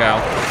 big old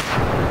gal.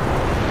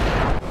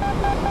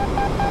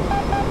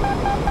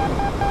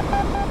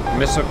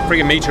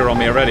 Friggin' Meteor on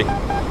me already.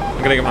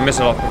 I'm gonna get my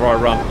missile off before I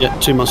run. Yeah,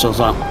 2 missiles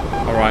out.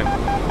 Alright.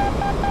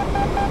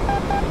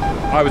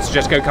 I would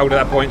suggest go cold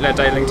at that point, let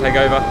Datelink take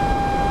over.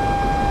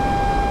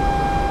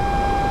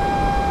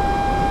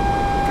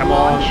 Come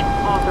on.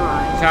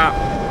 Tap.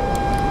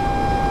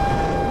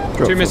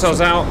 Drop 2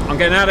 missiles out. I'm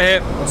getting out of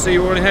here. I'll see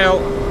you all in hell.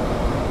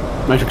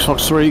 Matrix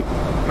Fox 3.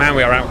 Man,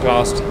 we are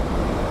outclassed.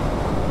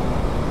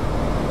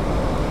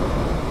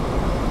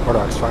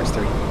 Wardogs, Fox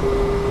 3.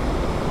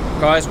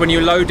 Guys, when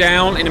you low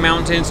down in the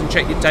mountains and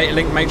check your data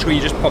link, make sure you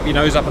just pop your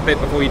nose up a bit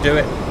before you do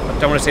it. I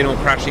don't want to see anyone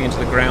crashing into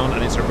the ground,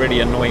 and it's a really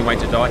annoying way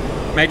to die.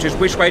 Matrix,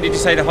 which way did you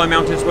say the high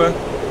mountains were?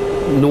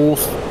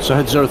 North, so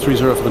head 030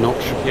 for the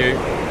notch. Thank you.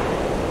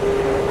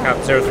 Cap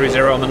 030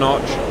 on the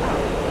notch.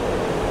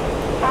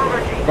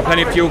 Got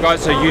plenty of fuel,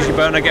 guys, so use your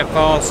burner, get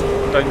fast.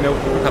 Don't milk.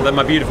 Look at them,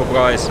 my beautiful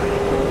guys.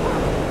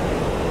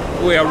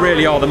 We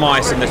really are the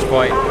mice in this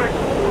fight.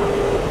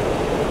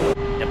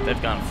 Yep,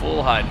 they've gone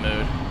full hide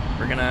mode.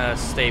 We're gonna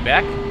stay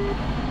back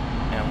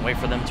and wait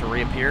for them to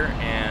reappear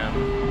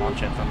and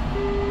launch at them.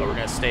 But we're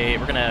gonna stay.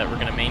 We're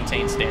gonna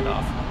maintain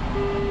standoff.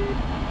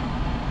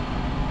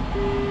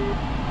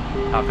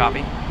 How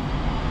copy?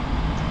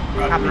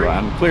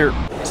 I'm clear.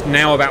 It's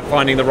now about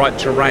finding the right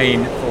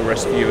terrain for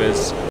us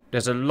viewers.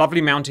 There's a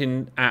lovely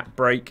mountain at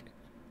break.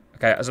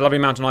 Okay, there's a lovely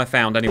mountain I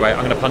found anyway.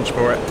 I'm going to punch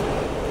for it.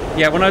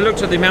 Yeah, when I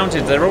looked at the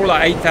mountains, they're all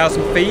like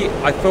 8,000 feet.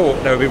 I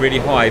thought they would be really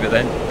high, but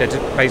then they're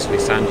just basically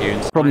sand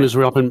dunes. Problem is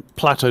we're up in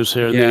plateaus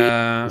here, and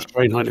Yeah. the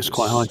terrain height is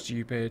quite high.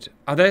 Stupid.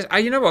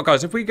 You know what,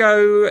 guys? If we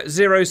go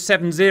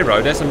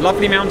 070, there's some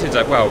lovely mountains.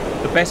 Well,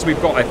 the best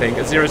we've got, I think,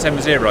 at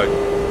 070.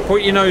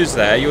 Point your nose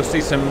there, you'll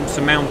see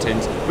some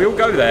mountains. We'll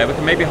go there. We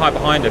can maybe hide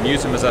behind them,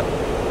 use them as a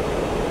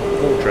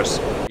fortress.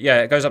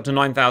 Yeah, it goes up to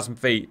 9,000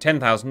 feet,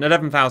 10,000,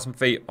 11,000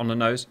 feet on the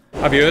nose.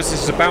 Hi viewers,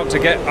 this is about to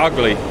get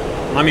ugly.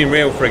 I mean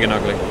real friggin'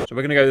 ugly. So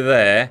we're going to go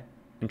there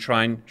and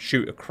try and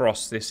shoot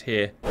across this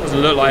here.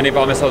 Doesn't look like any of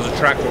our missiles are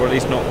tracked, or at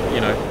least not,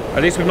 you know.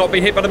 At least we've not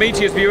been hit by the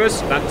meteors,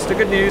 viewers. That's the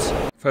good news.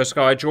 First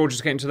guy, George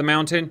is getting to the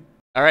mountain.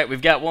 All right,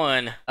 we've got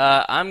one.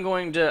 I'm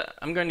going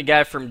to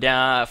guy from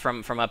down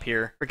from up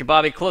here. Ricky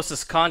Bobby,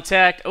 closest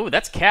contact. Oh,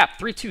 that's Cap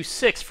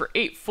 326 for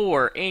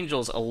 84.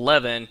 Angels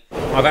 11.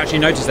 I've actually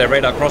noticed their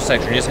radar cross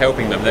section is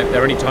helping them.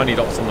 They're only tiny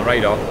dots on the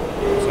radar,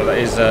 so that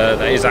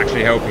is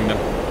actually helping them.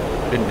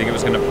 I didn't think it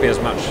was going to be as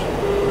much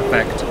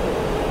effect.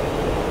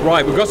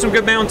 Right, we've got some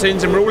good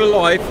mountains and we're all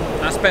alive.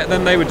 That's better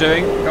than they were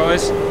doing,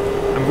 guys.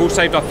 And we've all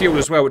saved our fuel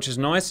as well, which is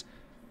nice.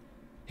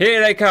 Here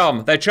they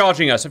come. They're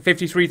charging us at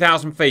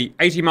 53,000 feet,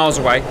 80 miles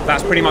away.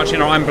 That's pretty much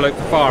in our envelope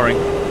for firing.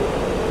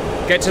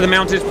 Get to the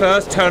mountains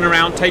first, turn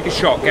around, take a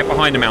shot, get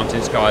behind the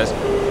mountains, guys.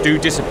 Do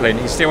discipline.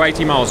 He's still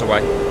 80 miles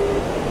away.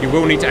 You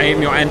will need to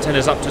aim your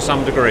antennas up to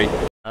some degree.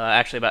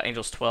 Actually, about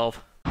Angels 12.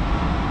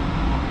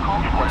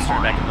 Let's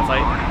turn back in the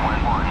fight.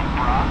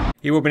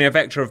 He will be in a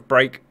vector of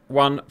break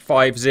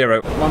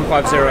 150.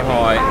 150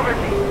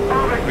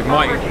 high. We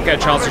might get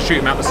a chance to shoot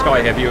him out the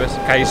sky here, viewers.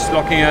 Okay, he's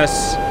locking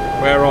us.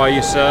 Where are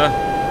you, sir?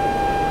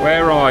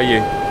 Where are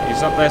you?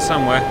 He's up there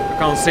somewhere. I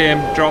can't see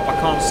him. Drop. I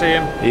can't see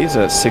him. He's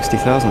at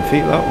 60,000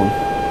 feet, that one.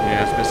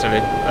 Yeah, it's a bit silly.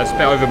 That's a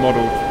bit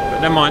over-modelled. But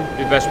never mind.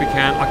 Do the best we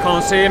can. I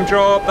can't see him.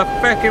 Drop. The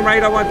fucking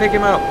radar won't pick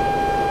him up.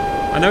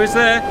 I know he's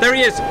there. There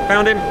he is.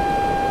 Found him.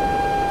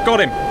 Got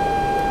him.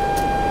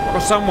 I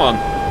got someone.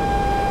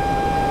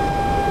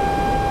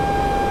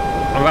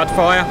 I'm about to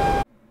fire.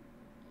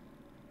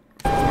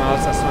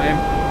 That's not him.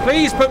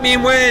 Please put me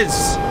in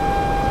Wes.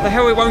 The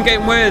hell, it won't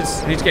get in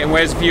Wes. I need to get in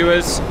Wes,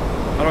 viewers.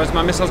 Otherwise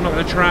my missile's not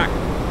going to track.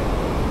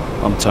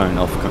 I'm turning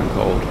off, going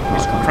cold.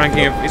 He's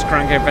cranking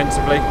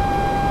offensively.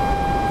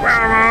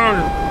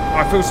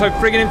 I feel so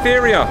friggin'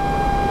 inferior.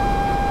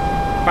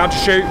 About to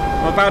shoot.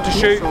 I'm about to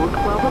shoot.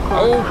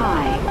 Oh,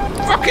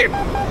 fuck him.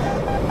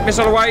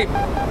 Missile away.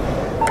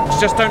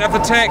 Just don't have the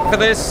tech for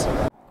this.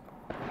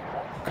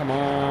 Come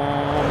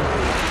on.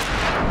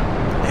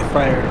 They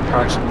fired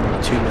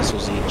approximately 2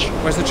 missiles each.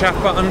 Where's the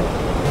chaff button?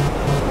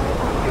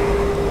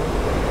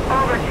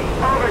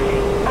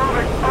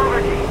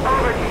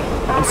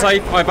 I'm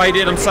safe, I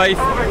evaded, I'm safe,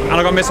 and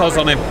I got missiles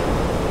on him.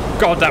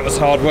 God, that was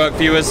hard work,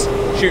 viewers.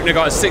 Shooting a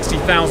guy at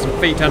 60,000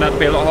 feet turned out to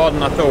be a lot harder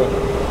than I thought.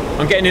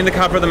 I'm getting in the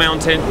cover of the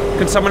mountain.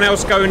 Can someone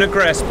else go and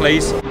aggress,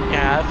 please?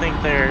 Yeah, I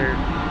think they're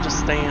just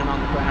staying on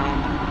the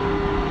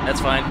ground. That's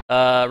fine.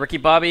 Ricky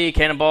Bobby,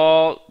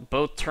 Cannonball,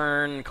 both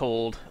turn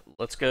cold.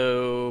 Let's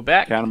go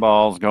back.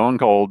 Cannonball's going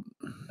cold.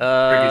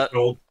 Ricky's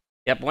cold.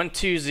 Yep,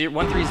 130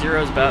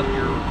 is about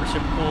your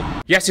reciprocal.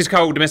 Yes, he's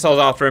cold. The missile's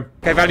after him.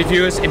 Okay, value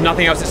viewers, if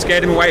nothing else, it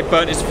scared him away, it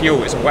burnt his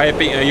fuel. It's a way of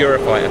beating a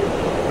Eurofighter.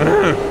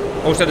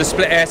 Also, the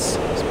split S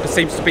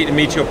seems to beat the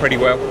Meteor pretty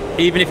well.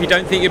 Even if you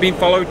don't think you're being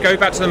followed, go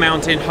back to the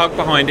mountain, hug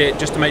behind it,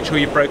 just to make sure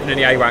you've broken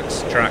any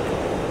AWACS track.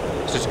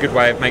 It's just a good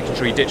way of making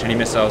sure you ditch any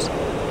missiles.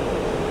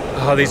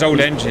 Oh, these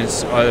old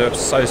engines are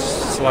so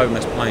slow in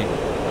this plane.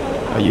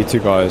 You two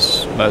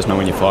guys, let us know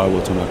when you fire,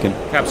 we'll turn back in.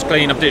 Cap's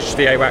clean, I've ditched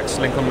the AWACS,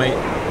 link on me.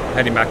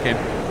 Heading back in.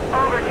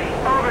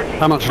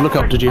 How much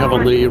lookup did you have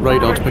on the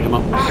radar to pick them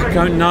up? I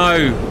don't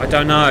know. I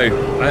don't know.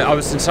 I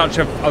was in such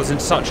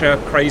a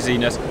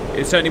craziness.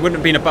 It certainly wouldn't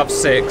have been above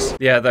 6.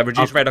 Yeah, the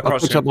reduced radar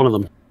cross. I picked up one of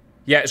them.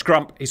 Yeah, it's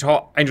Grump. He's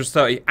hot. Angel's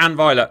 30 and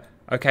Violet.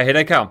 Okay, here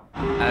they come.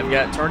 I've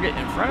got target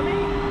in front of me.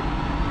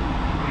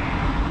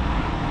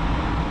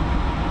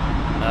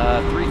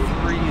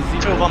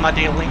 330. 2 of them I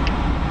D-link.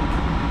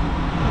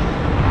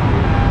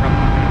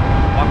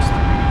 Box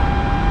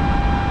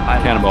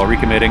 3. Cannonball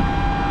recommitting.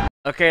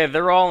 Okay,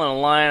 they're all in a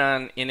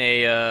line in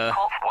a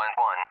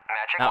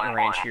mountain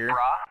range here.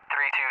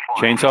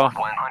 Chainsaw.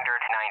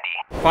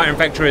 Fighter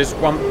Infector is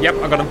 1. Yep,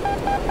 I got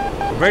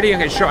him. Ready, I'm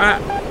getting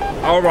shot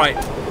at. Alright.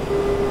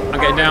 I'm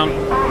getting down.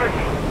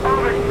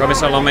 Got a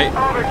missile on me.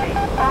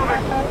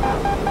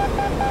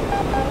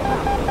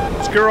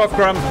 Screw off,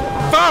 Grum.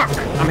 Fuck!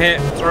 I'm hit.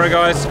 Sorry,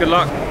 guys. Good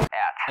luck.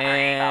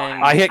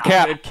 And I hit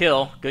cap. Good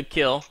kill. Good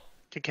kill.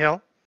 Good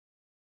kill.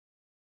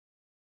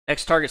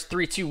 Next target's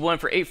 321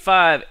 for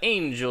 85.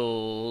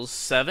 Angels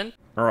 7.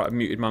 Alright, I've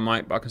muted my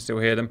mic, but I can still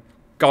hear them.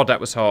 God, that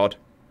was hard.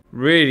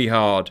 Really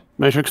hard.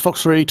 Matrix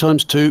Fox 3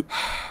 times 2.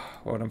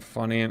 What I'm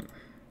funny.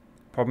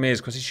 Problem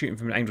is, because he's shooting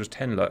from an Angel's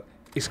 10, look.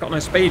 It's got no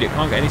speed. It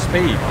can't get any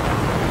speed.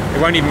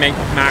 It won't even make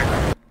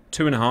Mach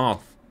 2.5.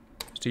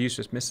 It's a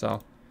useless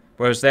missile.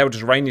 Whereas they'll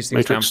just rain these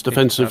things Matrix down.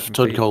 defensive,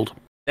 turn cold.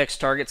 Next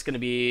target's going to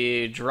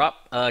be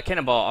drop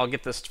cannonball. I'll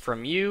get this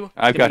from you.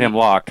 I've got him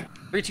locked.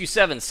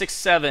 327,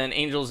 67,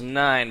 Angels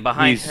 9.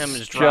 Behind He's him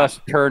is drop.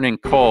 just turning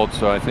cold,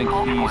 so I think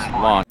he's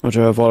launched.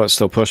 Roger, Violet's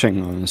still pushing.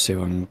 I'm going to see if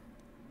I can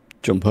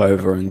jump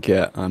over and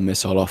get a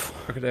missile off.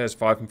 Look at there's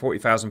 5 and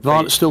 40,000 feet.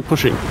 Violet's still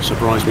pushing.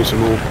 Surprise me some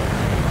more.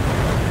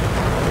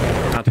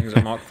 I think it's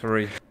a Mark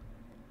 3. Look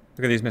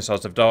at these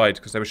missiles. They've died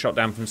because they were shot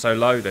down from so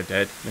low. They're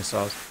dead.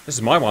 Missiles. This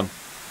is my one.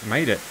 I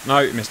made it. No,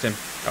 you missed him.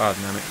 God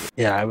damn it.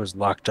 Yeah, I was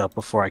locked up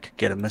before I could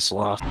get a missile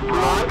off.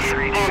 Fox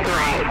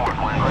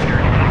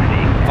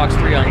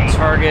 3 on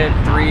target.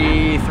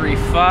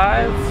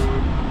 335.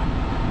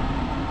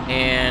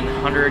 And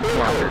 100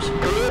 kilometers.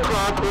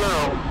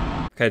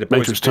 Okay, the boys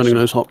Matrix have turning ditched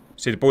those them. hot.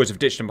 See, the boys have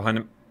ditched them behind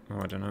them. Oh,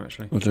 I don't know,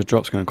 actually. Roger,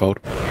 drop's going cold.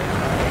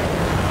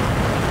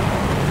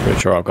 Pretty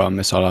sure I've got a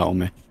missile out on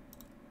me.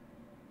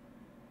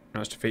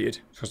 No, it's defeated.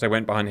 It's because they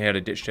went behind here, they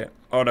ditched it.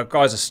 Oh, the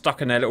guys are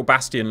stuck in their little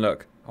bastion,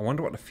 look. I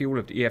wonder what the fuel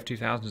of the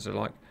EF-2000s are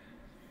like.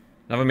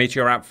 Another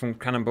Meteor out from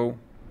Cannonball.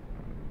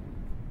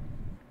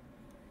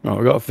 Oh,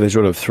 we've got a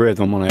visual of 3 of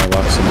them on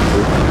airworks in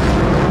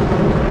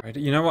the group.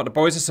 You know what? The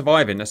boys are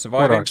surviving. They're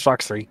surviving. Wardogs,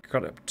 Fox 3.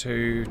 Got up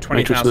to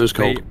Matrix 20,000 nose feet.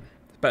 cold.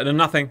 It's better than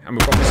nothing. And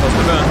we've got missiles to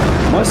burn.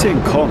 Am I seeing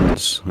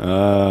comms?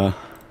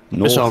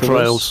 Missile north of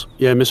trails. us?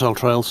 Yeah, missile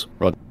trails.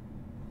 Rod.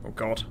 Oh,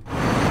 God.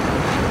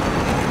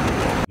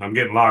 I'm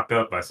getting locked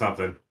up by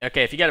something.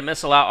 Okay, if you got a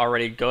missile out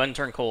already, go ahead and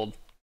turn cold.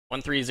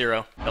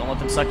 130. Don't let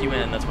them suck you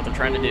in. That's what they're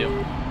trying to do.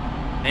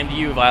 Name to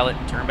you, Violet.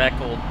 Turn back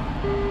cold.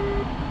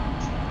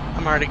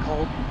 I'm already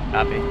cold.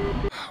 Copy.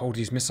 Hold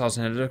these missiles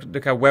in there.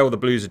 Look how well the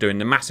Blues are doing.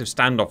 The massive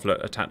standoff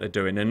attack they're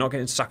doing. They're not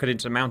getting suckered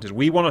into the mountains.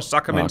 We want to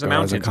suck them into guys,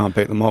 mountains. I can't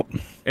pick them up.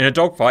 In a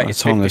dogfight, By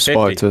it's the time they 50-50.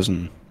 spiked us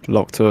and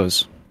locked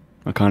us,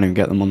 I can't even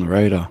get them on the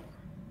radar.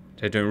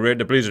 They're doing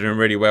the Blues are doing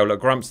really well.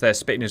 Look, Grump's there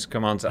spitting his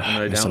commands at them.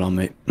 They're Missile down. on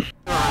me.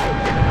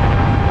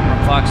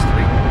 Fox 3.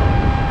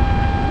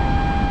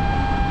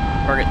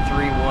 Target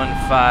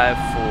 315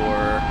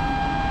 for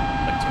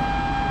 150.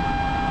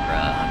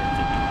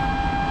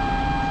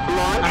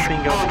 I'm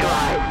being going.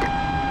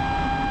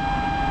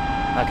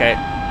 Okay,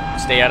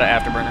 stay out of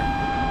Afterburner.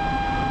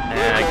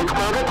 And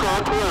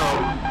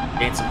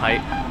gain some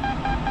height.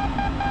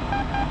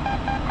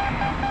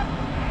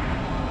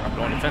 I'm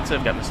going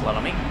defensive, got missile out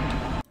on me.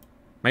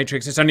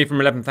 Matrix, it's only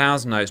from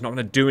 11,000 though. It's not going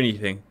to do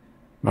anything.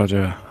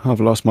 Roger, I've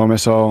lost my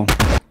missile.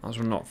 Might as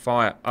well not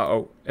fire.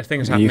 Uh-oh, a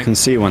thing's happening. You can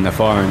see when they're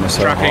firing, they're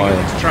so Tracking, high.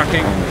 it's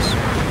tracking.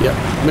 Yeah,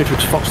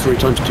 Matrix Fox 3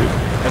 times 2.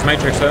 There's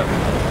Matrix, look.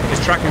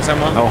 It's tracking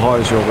someone. How high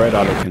is your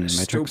radar looking, It's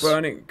Matrix? still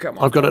burning. Come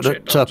on, I've got it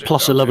dodge at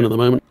plus 11 at the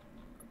moment.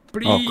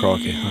 Please, Oh,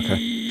 crikey, okay.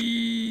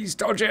 Please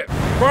dodge it.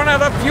 Run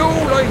out of fuel.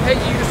 I hate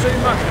you so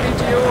much,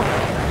 Meteor.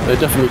 They're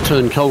definitely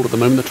turned cold at the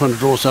moment. They're trying to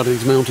draw us out of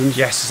these mountains.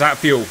 Yes, it's out of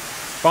fuel.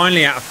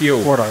 Finally out of fuel.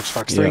 Wardogs,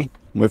 Fox 3. Yeah,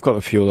 we've got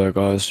the fuel though,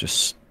 guys.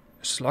 Just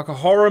It's like a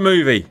horror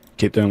movie.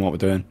 keep doing what we're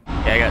doing.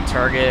 Yeah, I got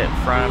target in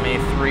front of me,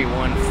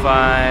 315,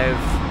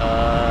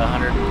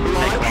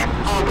 110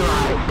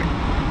 kilometers.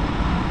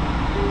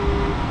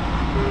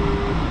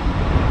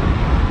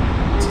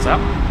 This is out.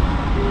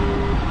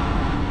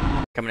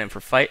 Coming in for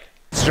fight.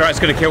 Strat's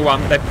going to kill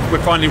one.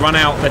 We've finally run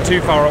out. They're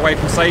too far away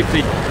from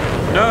safety.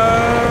 No!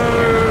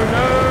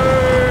 No!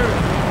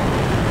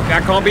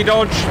 That can't be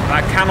dodged.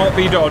 That cannot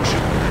be dodged.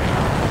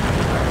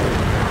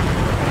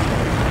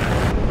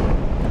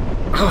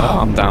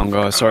 I'm down,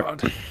 guys. Sorry.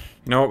 You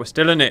know what? We're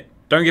still in it.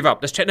 Don't give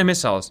up. Let's check the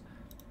missiles.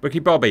 Ricky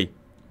Bobby.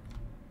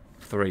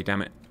 3,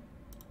 damn it.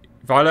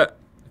 Violet.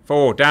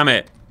 4, damn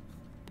it.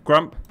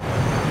 Grump.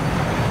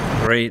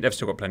 3. They've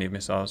still got plenty of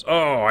missiles.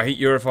 Oh, I hate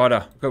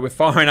Eurofighter. But we're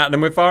firing at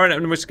them. We're firing at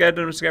them. We're scared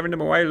and we're scaring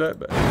them away. Look.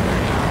 But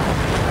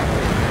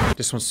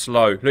this one's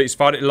slow. Look, he's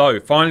fired it low.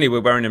 Finally,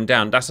 we're wearing them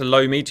down. That's a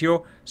low Meteor.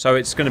 So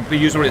it's going to be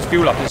use all its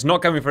fuel up. It's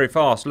not going very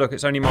fast. Look,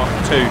 it's only Mark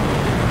 2.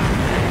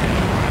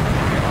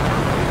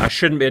 That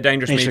shouldn't be a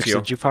dangerous Matrix,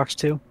 Meteor. did you Fox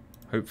 2?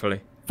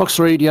 Hopefully. Fox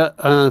 3, yeah.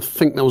 I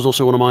think that was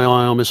also one of my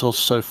IR missiles,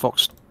 so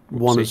Fox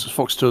 1 is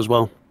Fox 2 as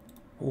well.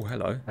 Oh,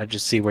 hello. I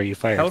just see where you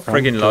fired Hell from.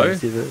 friggin' low.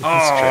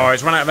 Oh,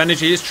 it's run out of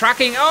energy. It's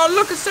tracking. Oh,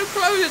 look, it's so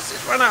close.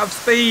 It's run out of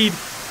speed.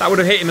 That would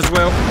have hit him as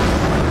well.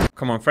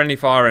 Come on, friendly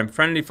fire him.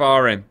 Friendly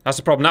fire him. That's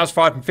the problem. That was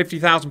fired from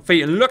 50,000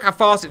 feet. And look how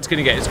fast it's going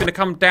to get. It's going to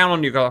come down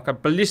on you like a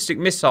ballistic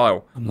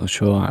missile. I'm not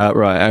sure.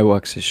 Right,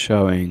 AWACS is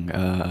showing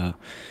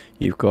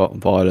you've got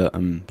Violet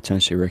and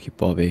potentially Ricky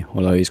Bobby,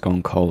 although he's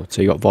gone cold.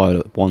 So you got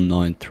Violet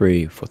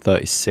 193 for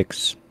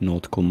 36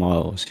 nautical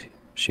miles.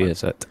 She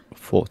is at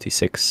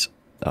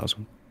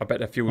 46,000. I bet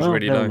their fuel's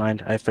really low. Never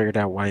mind. I figured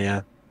out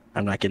why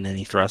I'm not getting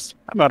any thrust.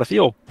 I'm out of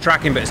fuel.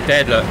 Tracking, but it's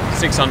dead, look.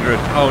 600.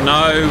 Oh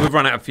no, we've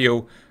run out of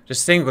fuel.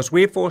 Just think, because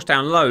we're forced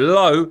down low.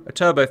 Low, a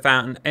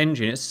turbofan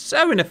engine. It's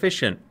so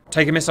inefficient.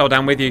 Take a missile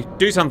down with you.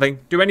 Do something.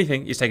 Do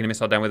anything. He's taking a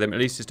missile down with him. At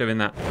least he's doing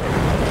that.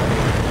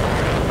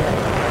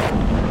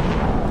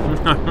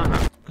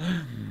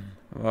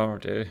 Oh,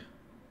 dear.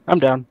 I'm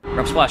down.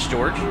 Grub Splash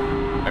George.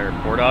 Or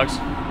War Dogs.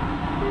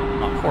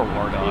 Not poor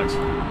War Dogs.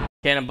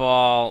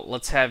 Cannonball,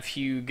 let's have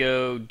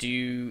Hugo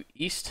do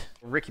east.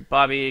 Ricky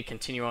Bobby,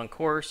 continue on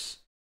course.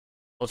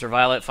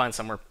 Ultraviolet, find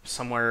somewhere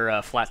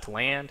flat to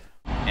land.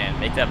 And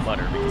make that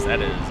butter, because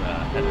that is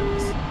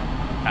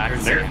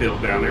There's an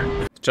airfield down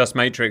there. Just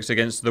Matrix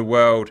against the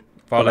world.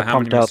 Violet, how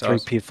many pumped out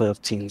missiles? 3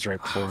 P-15s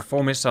right before.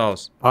 4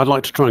 missiles. I'd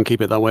like to try and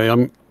keep it that way.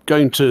 I'm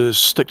going to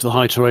stick to the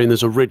high terrain.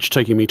 There's a ridge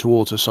taking me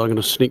towards us, so I'm going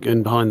to sneak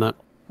in behind that.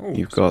 Ooh,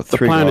 You've got the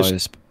 3 plan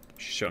guys.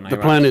 The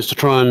plan is to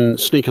try and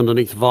sneak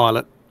underneath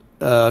Violet,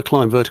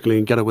 climb vertically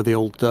and get her with the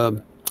old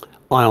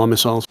IR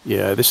missiles.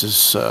 Yeah, this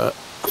is... I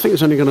think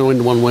it's only going to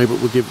end one way,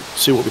 but we'll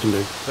see what we can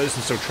do.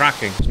 Ferguson's still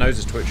tracking. His nose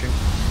is twitching.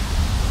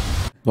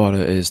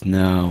 Violet is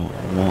now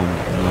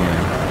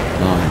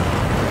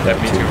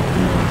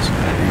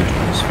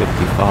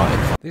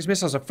 199.55. These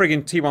missiles are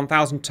friggin'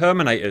 T-1000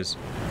 Terminators.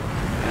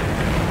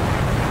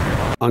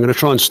 I'm going to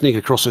try and sneak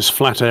across this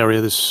flat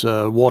area, this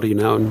wadi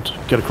now, and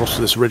get across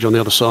to this ridge on the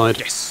other side.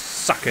 Yes,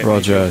 suck it.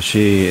 Roger,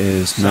 she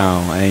is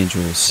now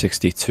Angel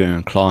 62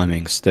 and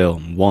climbing still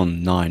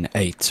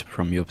 198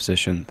 from your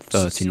position,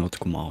 30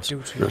 nautical miles.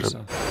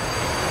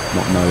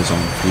 Not nose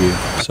on for you.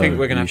 I think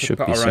we're going to have to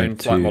put our own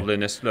flight model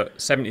in this. Look,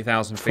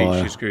 70,000 feet,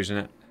 she's cruising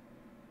it.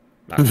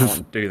 That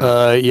can't do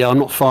that. Yeah, I'm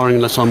not firing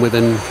unless I'm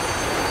within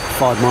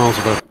 5 miles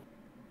of her.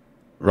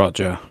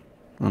 Roger.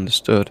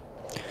 Understood.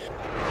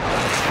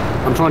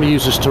 I'm trying to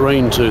use this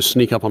terrain to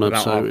sneak up on her,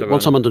 so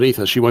once I'm underneath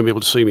her, she won't be able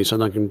to see me, so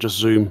then I can just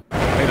zoom.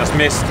 I think that's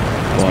missed.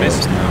 That's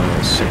missed.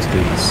 Now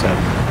 67.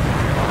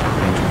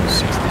 Angel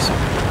 67.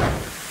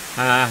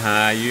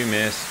 Haha, you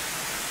missed.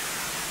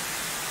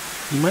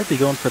 You might be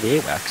going for the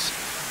AWACS.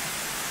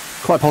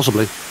 Quite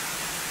possibly.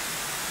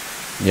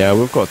 Yeah,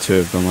 we've got 2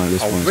 of them. Like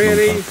this one's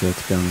really? not that good,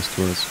 to be honest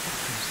with us.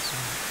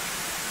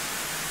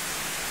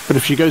 But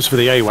if she goes for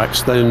the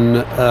AWACS,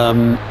 then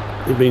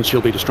it means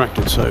she'll be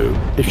distracted. So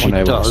if she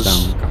does,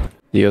 down.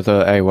 The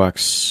other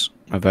AWACS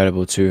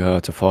available to her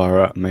to fire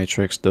at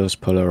Matrix does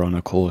pull her on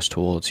a course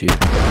towards you.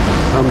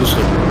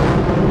 Understood.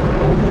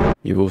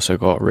 You've also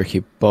got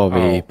Ricky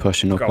Bobby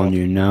pushing up on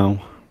you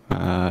now.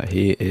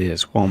 He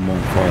is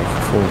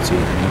 11540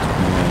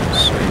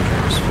 miles,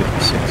 Angels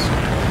 56.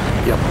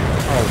 Yep.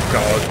 Oh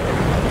god.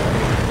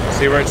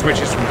 See where it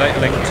switches from data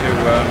link to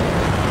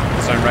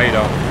its own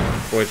radar.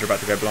 Boys are about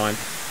to go blind.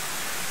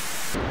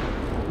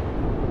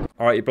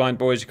 Alright, you blind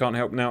boys, you can't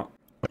help now.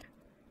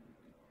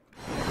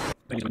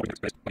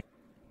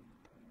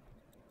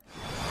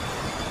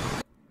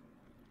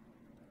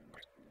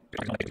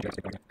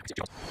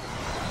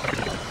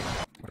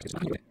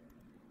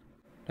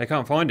 They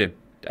can't find him.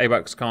 The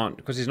AWACS can't,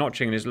 because he's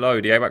notching in his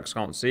low, the AWACS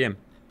can't see him.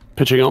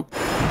 Pitching up.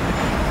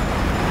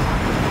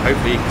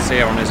 Hopefully he can see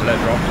her on his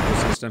electro-optical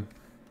system.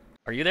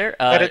 Are you there?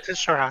 Headed to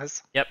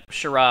Shiraz. Yep,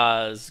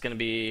 Shiraz is going to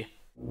be...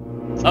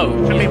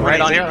 Oh, he's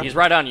right on you. He's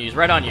right on you. He's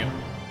right on you.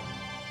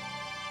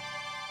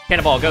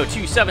 Cannonball, go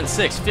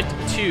 276,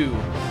 52.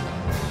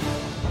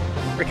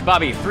 Ricky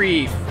Bobby,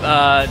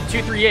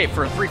 238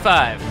 for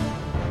 35.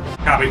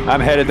 Copy. I'm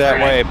headed that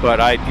way,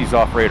 but he's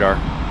off radar.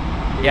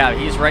 Yeah,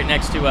 he's right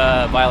next to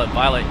Violet.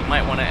 Violet, you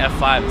might want to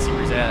F5 and see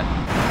where he's at.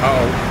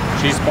 Uh-oh.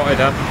 She spotted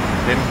her.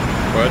 Him.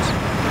 Words.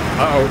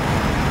 Uh-oh.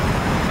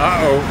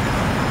 Uh-oh.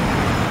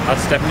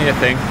 That's definitely a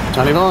thing.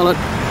 Tally Violet.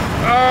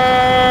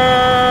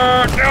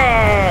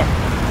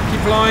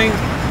 Keep flying.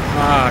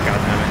 Ah,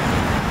 goddammit.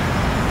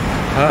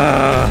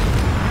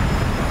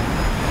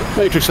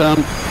 Matrix down.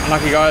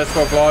 Unlucky guys,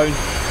 got blown.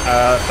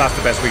 That's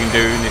the best we can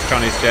do in these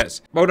Chinese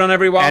jets. Well done,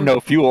 everyone. And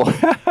no fuel.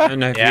 And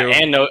no fuel.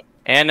 Yeah,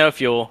 and no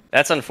fuel.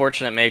 That's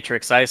unfortunate,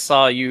 Matrix. I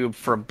saw you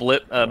for a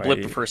blip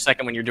for a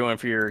second when you're going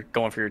for your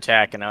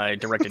attack, and I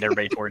directed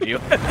everybody towards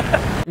you.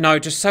 No,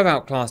 just so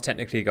outclassed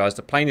technically, guys.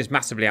 The plane is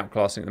massively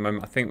outclassing at the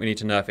moment. I think we need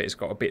to nerf it. It's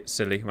got a bit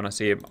silly when I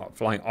see him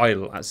flying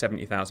idle at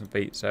 70,000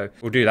 feet. So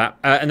we'll do that.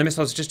 And the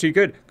missiles are just too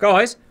good,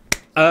 guys.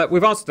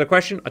 We've answered the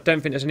question. I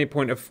don't think there's any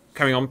point of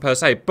carrying on per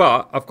se,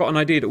 but I've got an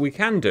idea that we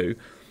can do.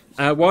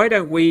 Why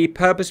don't we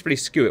purposefully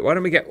skew it? Why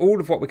don't we get all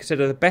of what we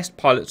consider the best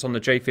pilots on the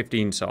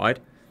J-15 side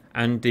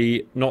and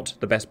the not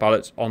the best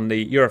pilots on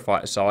the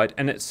Eurofighter side,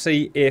 and let's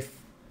see if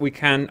we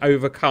can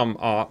overcome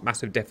our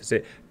massive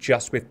deficit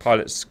just with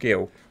pilot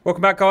skill.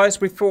 Welcome back,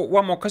 guys. We thought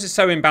one more, because it's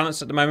so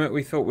imbalanced at the moment,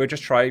 we thought we'd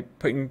just try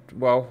putting,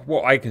 well,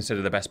 what I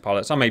consider the best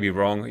pilots. I may be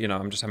wrong, you know,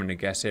 I'm just having a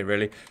guess here,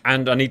 really.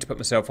 And I need to put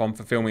myself on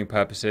for filming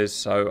purposes,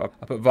 so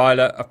I put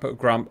Violet, I put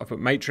Grump, I put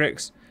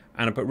Matrix,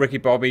 and I put Ricky,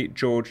 Bobby,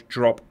 George,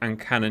 Drop, and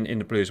Cannon in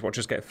the blues. Watch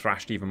us get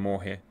thrashed even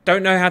more here.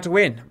 Don't know how to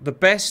win. The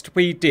best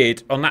we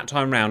did on that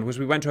time round was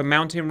we went to a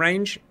mountain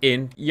range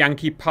in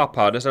Yankee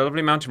Papa. There's a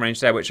lovely mountain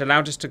range there, which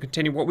allowed us to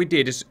continue. What we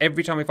did is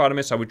every time we fired a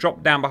missile, we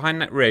dropped down behind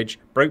that ridge,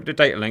 broke the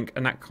data link,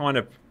 and that kind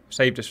of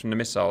saved us from the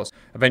missiles.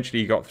 Eventually,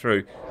 you got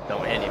through.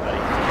 Don't hit anybody.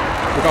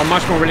 We've got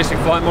much more realistic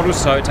flight models,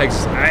 so it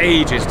takes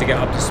ages to get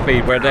up to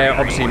speed, where they're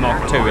obviously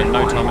Mark II in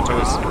no time at all.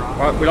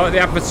 Right, we like the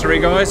adversary,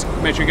 guys.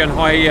 Make sure you're getting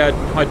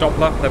high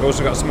Doppler. They've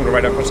also got a smaller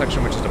radar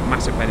cross-section, which is a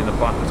massive pain in the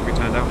butt, as we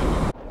turned out.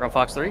 Ground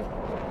Fox 3. Yeah,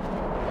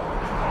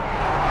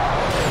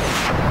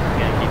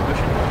 keep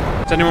pushing.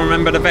 Does anyone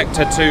remember the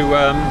vector to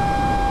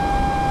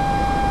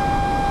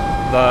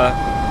the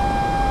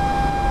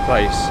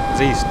place? It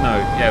was east? No.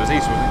 Yeah, it was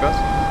east, wasn't it, guys?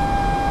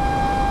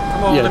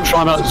 Come on. Yeah,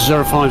 try about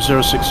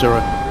 05060.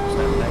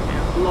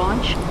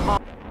 Launch.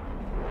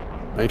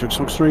 Matrix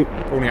Fox 3.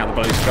 Falling out the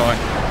bloody sky.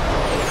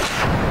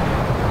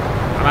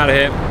 I'm out of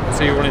here.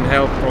 See you all in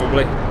hell,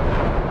 probably.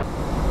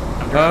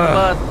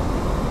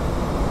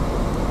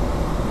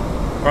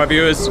 Right,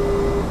 viewers.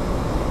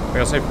 We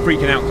are so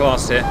freaking out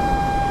class here.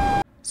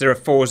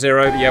 040,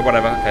 yeah,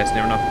 whatever. Okay, it's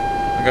near enough.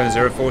 I'm going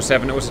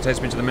 047. It also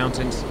takes me to the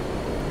mountains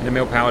in a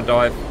mil-power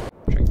dive.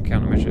 Checking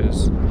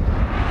countermeasures.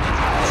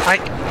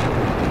 Spike.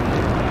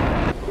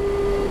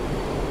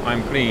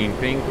 I'm clean,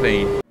 clean,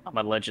 clean. I'm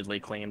allegedly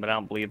clean, but I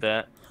don't believe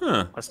that.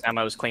 Huh. Last time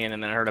I was clean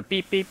and then I heard a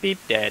beep, beep, beep,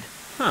 dead.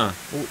 Huh.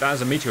 Oh, that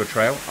is a meteor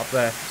trail up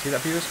there. See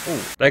that, viewers?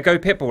 Oh, they go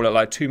pitbull at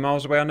like 2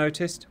 miles away, I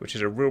noticed, which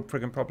is a real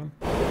friggin' problem.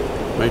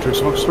 Matrix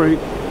Fox 3.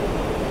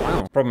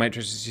 Wow. Problem,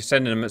 Matrix, is you're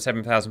sending them at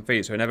 7,000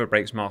 feet, so it never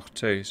breaks Mach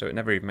 2, so it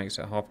never even makes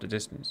it half the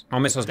distance. Our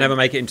missiles never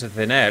make it into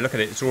thin air. Look at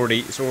it. It's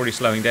already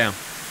slowing down.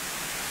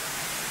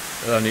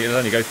 It'll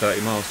only go 30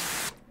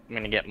 miles. I'm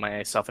gonna get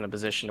myself in a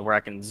position to where I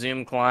can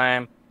zoom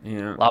climb,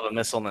 yeah, lob a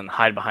missile, and then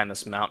hide behind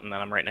this mountain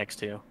that I'm right next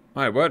to.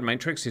 My word,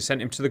 Matrix, you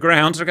sent him to the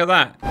ground. Look at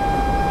that.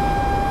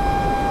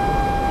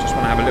 Just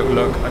want to have a little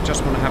look. I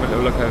just want to have a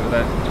little look over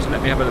there. Just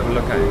let me have a little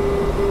look at him.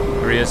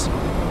 There he is.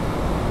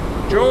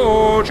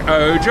 George!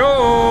 Oh,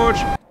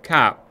 George!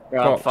 Cap.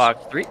 Ground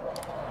Fox 3.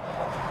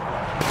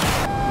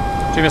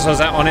 2 missiles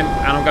out on him,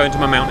 and I'm going to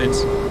my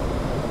mountains.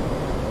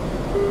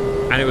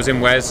 And it was in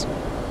Wes.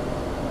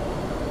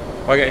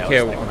 If I get a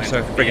kill, I'm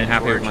so freaking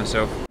happy with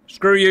myself.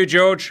 Screw you,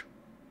 George.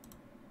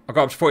 I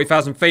got up to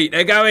 40,000 feet.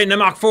 They're going, the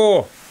Mach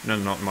 4. No,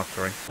 not Mach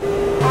 3.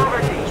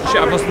 Shit,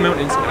 I've lost the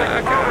mountains.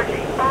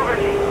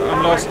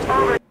 I'm lost.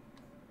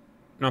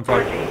 No, I'm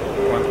fine.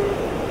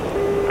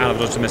 And I've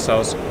lost the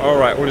missiles.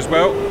 Alright, all is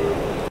well.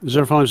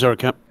 050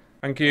 Cap.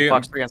 Thank you.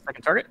 Fox 3 on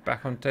second target.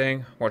 Back on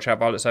thing. Watch out,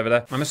 pilots over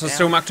there. My missile's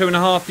still Mach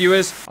 2.5,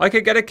 viewers. I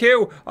could get a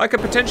kill. I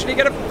could potentially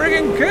get a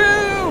friggin'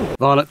 kill.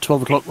 Violet,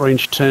 12 o'clock,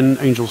 range 10,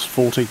 Angels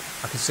 40.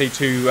 I can see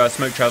 2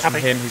 smoke trails from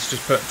him. He's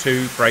just put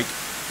 2 break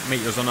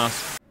meteors on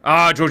us.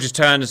 Ah, George's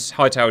turn has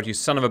hightailed you,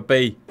 son of a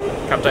B.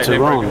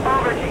 Captain wrong.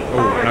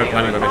 Oh, no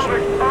planning permission.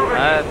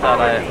 I thought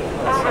I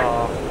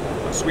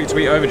saw. Sweet,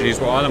 sweet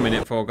overdues. What I'm in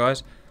it for,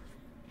 guys.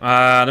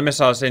 The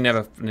missiles, they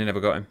never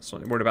got him. So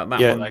I'm worried about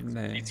that one. Like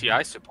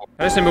GTI support.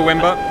 Hello, Simba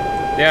Wimber.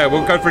 Yeah,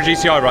 we'll go for a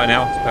GCI right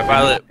now.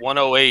 Violet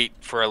 108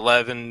 for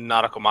 11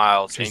 nautical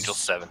miles. Angel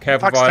 7.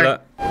 Careful,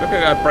 Violet. Look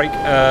at her break.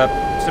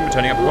 Simba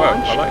turning up at work.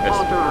 I like this.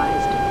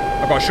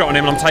 I've got a shot on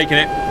him and I'm taking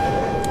it.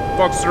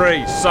 Fox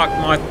 3, suck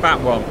my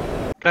fat one.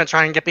 Gonna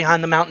try and get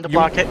behind the mountain to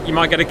block it. You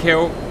might get a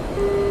kill.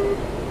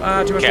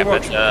 Too much to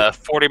watch. That's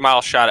a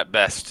 40-mile shot at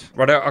best.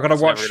 Right, I gotta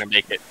watch. Never gonna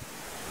make it.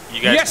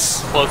 You guys,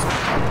 yes! Close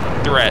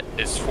threat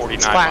is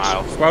 49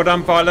 miles. Well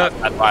done, Violet.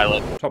 At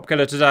Violet. Top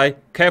killer today.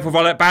 Careful,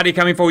 Violet. Baddie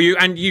coming for you,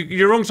 and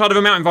you're wrong side of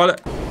a mountain,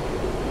 Violet.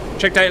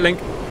 Check data link.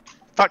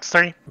 Fox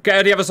 3. Get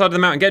to the other side of the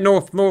mountain. Get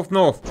north, north,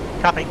 north.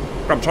 Copy.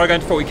 From try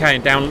going to 40k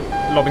and down,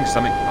 lobbing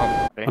something.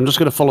 Oh. I'm just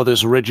going to follow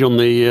this ridge on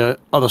the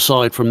other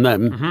side from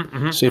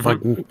them. See if I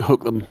can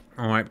hook them.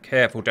 All right,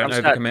 careful. Don't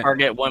I'm overcommit.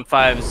 Target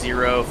 150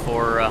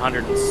 for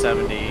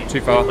 170. Too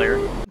far. Clear.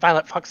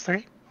 Violet Fox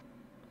 3.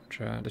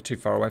 They're too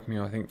far away from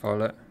you, I think,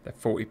 Violet. They're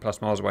 40 plus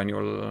miles away, and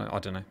you're. I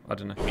don't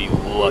know. Be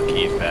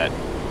lucky if that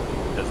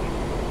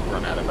doesn't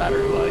run out of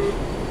battery life.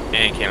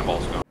 And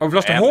cannonballs go. Oh, we've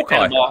lost a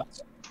Hawkeye.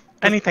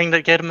 Anything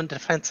to get them in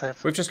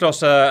defensive. We've just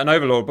lost an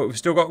Overlord, but we've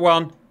still got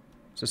one.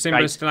 So Simba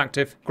is still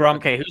active.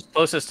 Grump. Okay, who's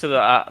closest to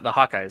the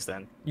Hawkeyes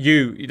then?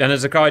 You. Then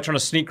there's a guy trying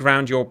to sneak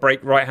around your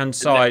break right-hand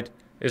side.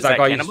 Is that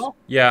guy? Cannonball?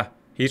 Yeah.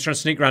 He's trying to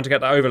sneak around to get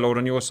that Overlord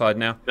on your side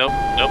now. Nope.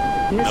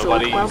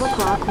 Nobody's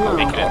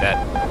making it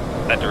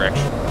that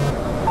direction.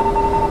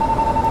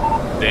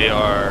 They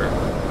are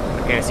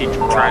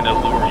trying to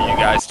lure you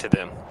guys to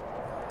them.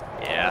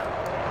 Yeah.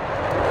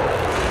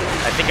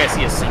 I think I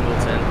see a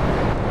singleton.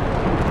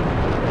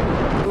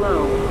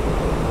 Low.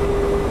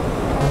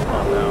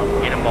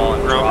 southbound. Cannonball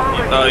and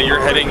drop.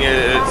 Your heading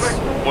is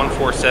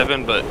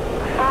 147, but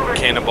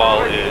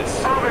Cannonball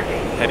is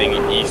heading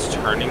east,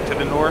 turning to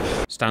the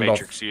north. Stand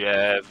Matrix, off. you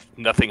have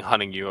nothing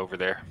hunting you over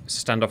there.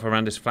 Stand off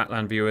around this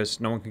flatland, viewers.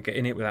 No one can get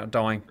in it without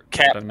dying.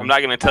 Cap, I'm not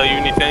going to tell you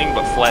anything,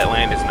 but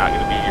flatland is not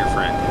going to be your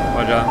friend.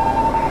 Roger.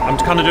 I'm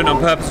kind of doing it on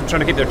purpose. I'm trying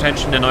to keep their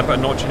attention, and I put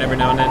a notch in every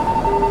now and then.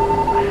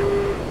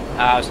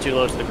 I was too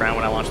low to the ground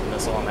when I launched the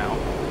missile. I'm out.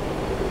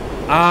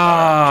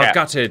 Ah, Cap,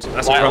 gutted.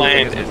 That's a problem.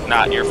 Flatland is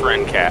not your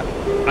friend, Cap.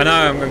 I know.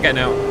 I'm getting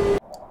out.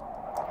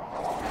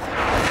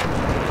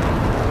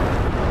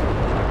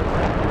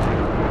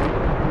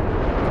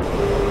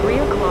 3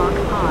 o'clock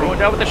high. Going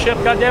down with the ship,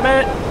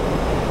 goddammit!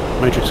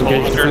 Matrix Pull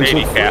engaged 180,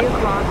 defensive. Cap.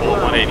 Pull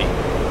 180.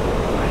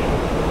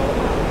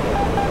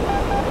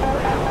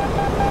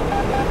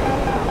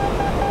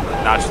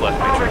 Notch left,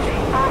 Matrix.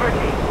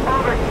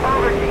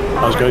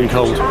 I was going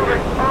cold.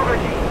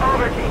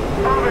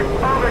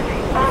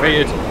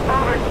 Defeated.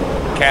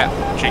 Cap,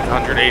 shake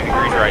 180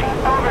 degrees right.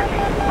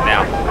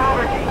 Now.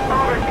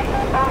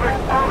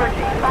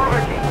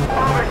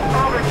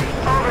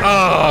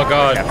 Oh,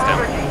 God. Cap's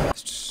down.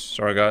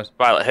 Sorry, guys.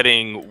 Violet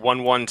heading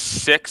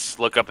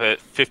 116, look up at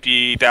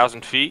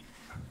 50,000 feet.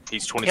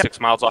 He's 26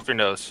 miles off your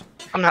nose.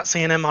 I'm not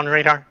seeing him on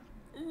radar.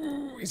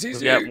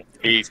 Yep,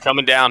 he's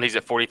coming down. He's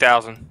at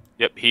 40,000.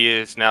 Yep, he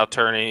is now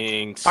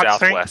turning Fox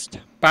 3. southwest.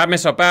 Bad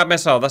missile, bad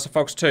missile. That's a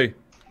Fox 2.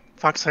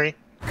 Fox 3.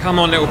 Come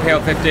on, little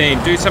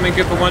PL-15. Do something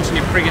good for once in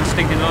your friggin'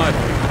 stinking life.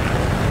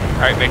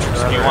 Alright,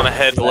 Matrix, do you want to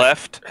head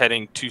left,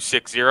 heading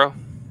 260?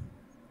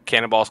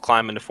 Cannonball's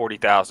climbing to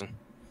 40,000.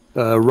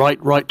 Right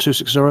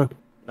 260.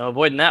 No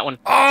avoiding that one.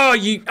 Oh,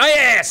 you... Oh,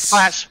 yes!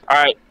 Flash.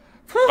 Alright,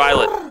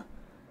 Violet,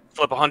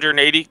 flip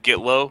 180, get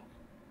low,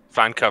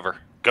 find cover.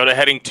 Go to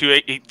heading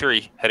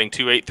 283. Heading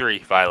 283,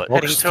 Violet.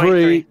 Fox Heading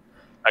 3.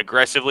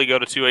 Aggressively go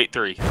to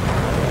 283.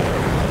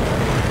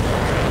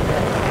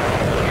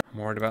 I'm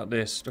worried about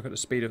this. Look at the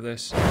speed of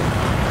this.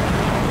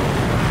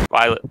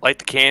 Violet, light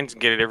the cans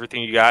and get it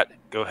everything you got.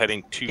 Go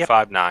heading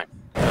 259.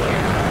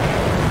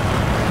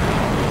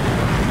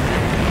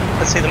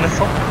 Let's see the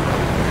missile.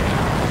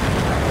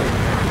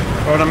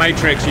 Well done,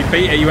 Matrix. You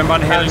beat it. You went by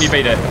the hill and you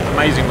beat it.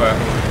 Amazing work.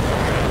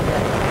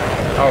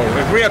 Oh,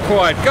 we've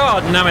reacquired.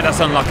 God damn it, that's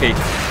unlucky.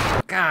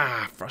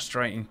 Ah,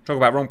 frustrating. Talk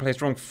about wrong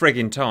place, wrong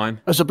friggin' time.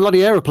 There's a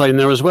bloody aeroplane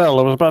there as well.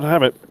 I was about to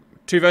have it.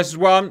 2 versus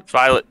 1.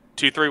 Violet,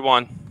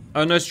 231.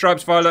 Oh, no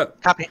stripes,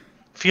 Violet. Copy.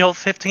 Fuel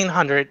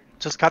 1500.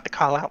 Just got the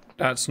call out.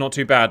 That's not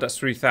too bad. That's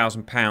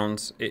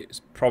 £3,000.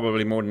 It's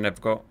probably more than they've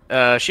got.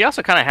 She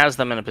also kind of has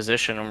them in a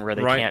position where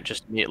they Right. can't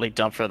just immediately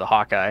dump for the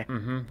Hawkeye.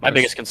 My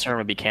biggest concern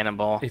would be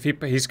Cannonball. If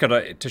he's got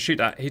to shoot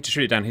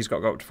it down, he's got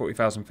to go up to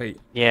 40,000 feet.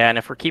 Yeah, and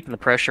if we're keeping the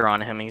pressure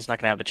on him, he's not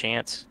going to have the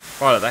chance.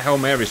 Violet, that Hail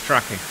Mary is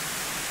tracking.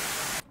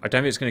 I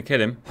don't think it's going to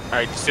kill him.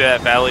 Alright, you see that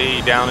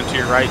valley down and to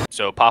your right?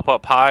 So pop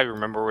up high,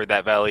 remember where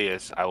that valley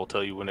is. I will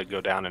tell you when to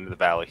go down into the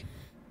valley.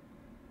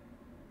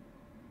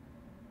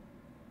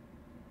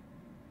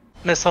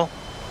 Missile.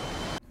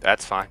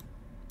 That's fine.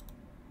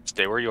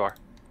 Stay where you are.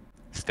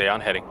 Stay on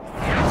heading.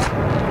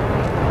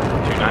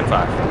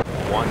 295.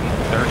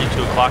 130,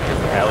 2 o'clock is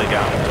the valley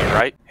down to your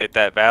right. Hit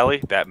that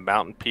valley, that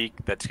mountain peak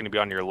that's going to be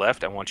on your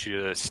left. I want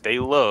you to stay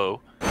low.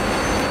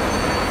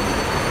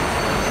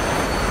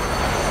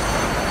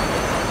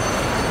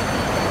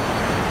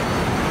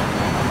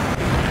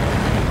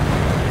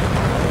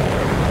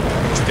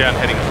 Stay on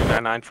heading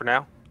 299 for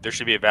now. There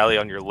should be a valley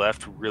on your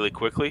left really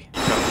quickly.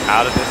 Come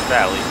out of this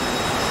valley.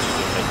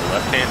 Make a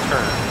left-hand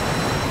turn.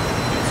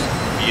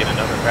 Be in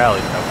another valley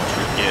that I want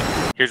you to get.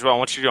 Here's what I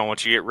want you to do. I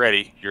want you to get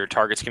ready. Your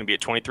target's going to be at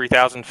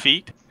 23,000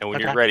 feet, and when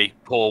you're ready,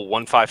 pull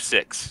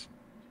 156.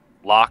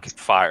 Lock,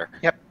 fire.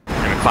 Yep. You're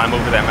going to climb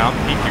over that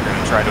mountain peak. You're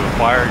going to try to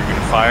acquire. You're going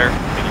to fire,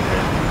 and you're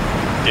going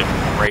to dip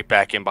right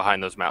back in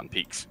behind those mountain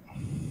peaks.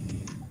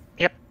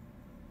 Yep.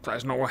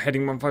 That's not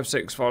heading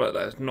 156, Violet.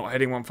 That's not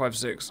heading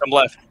 156. Come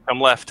left.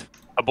 Come left.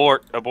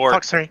 Abort. Abort.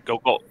 Fox 3. Go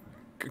cold.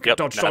 Yep.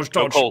 Dodge, now dodge,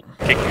 go dodge. cold.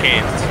 Kick the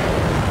cans.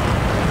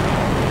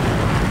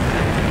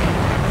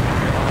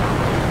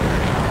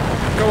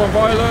 Go on,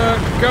 Violet!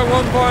 Go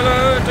on,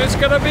 Violet! It's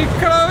gonna be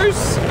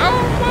close!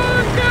 Oh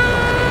my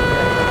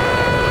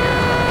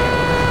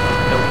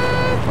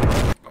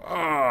god!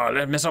 Oh,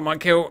 that missile might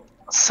kill.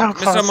 So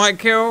close. Missile might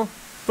kill.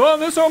 The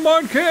missile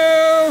might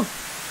kill!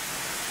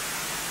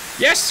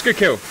 Yes, good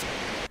kill.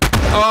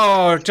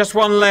 Oh, just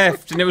one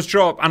left, and it was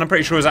dropped, and I'm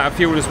pretty sure it was out of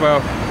fuel as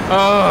well.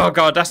 Oh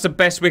god, that's the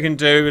best we can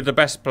do with the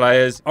best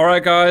players. All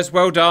right, guys,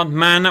 well done.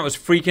 Man, that was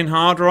freaking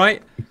hard,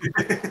 right?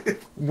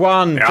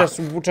 One, yeah.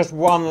 just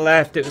one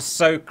left. It was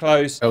so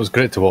close. That was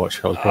great to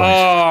watch. I was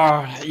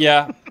promised. Oh,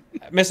 yeah.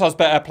 Missiles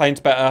better, planes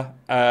better.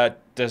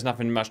 There's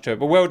nothing much to it.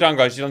 But well done,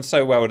 guys. You've done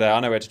so well there. I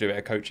know where to do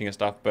it, coaching and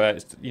stuff, but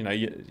it's, you know,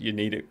 you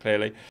need it,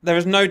 clearly. There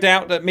is no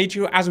doubt that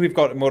Meteor, as we've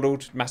got it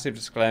modelled, massive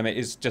disclaimer,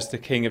 is just the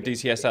king of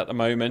DCS at the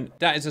moment.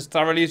 That is as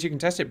thoroughly as you can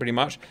test it, pretty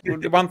much.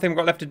 The one thing we've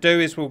got left to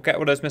do is we'll get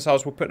all those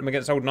missiles, we'll put them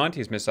against old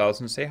 90s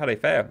missiles and see how they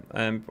fare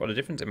and what a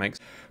difference it makes.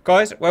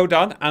 Guys, well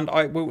done, and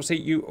I will see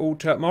you all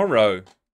tomorrow.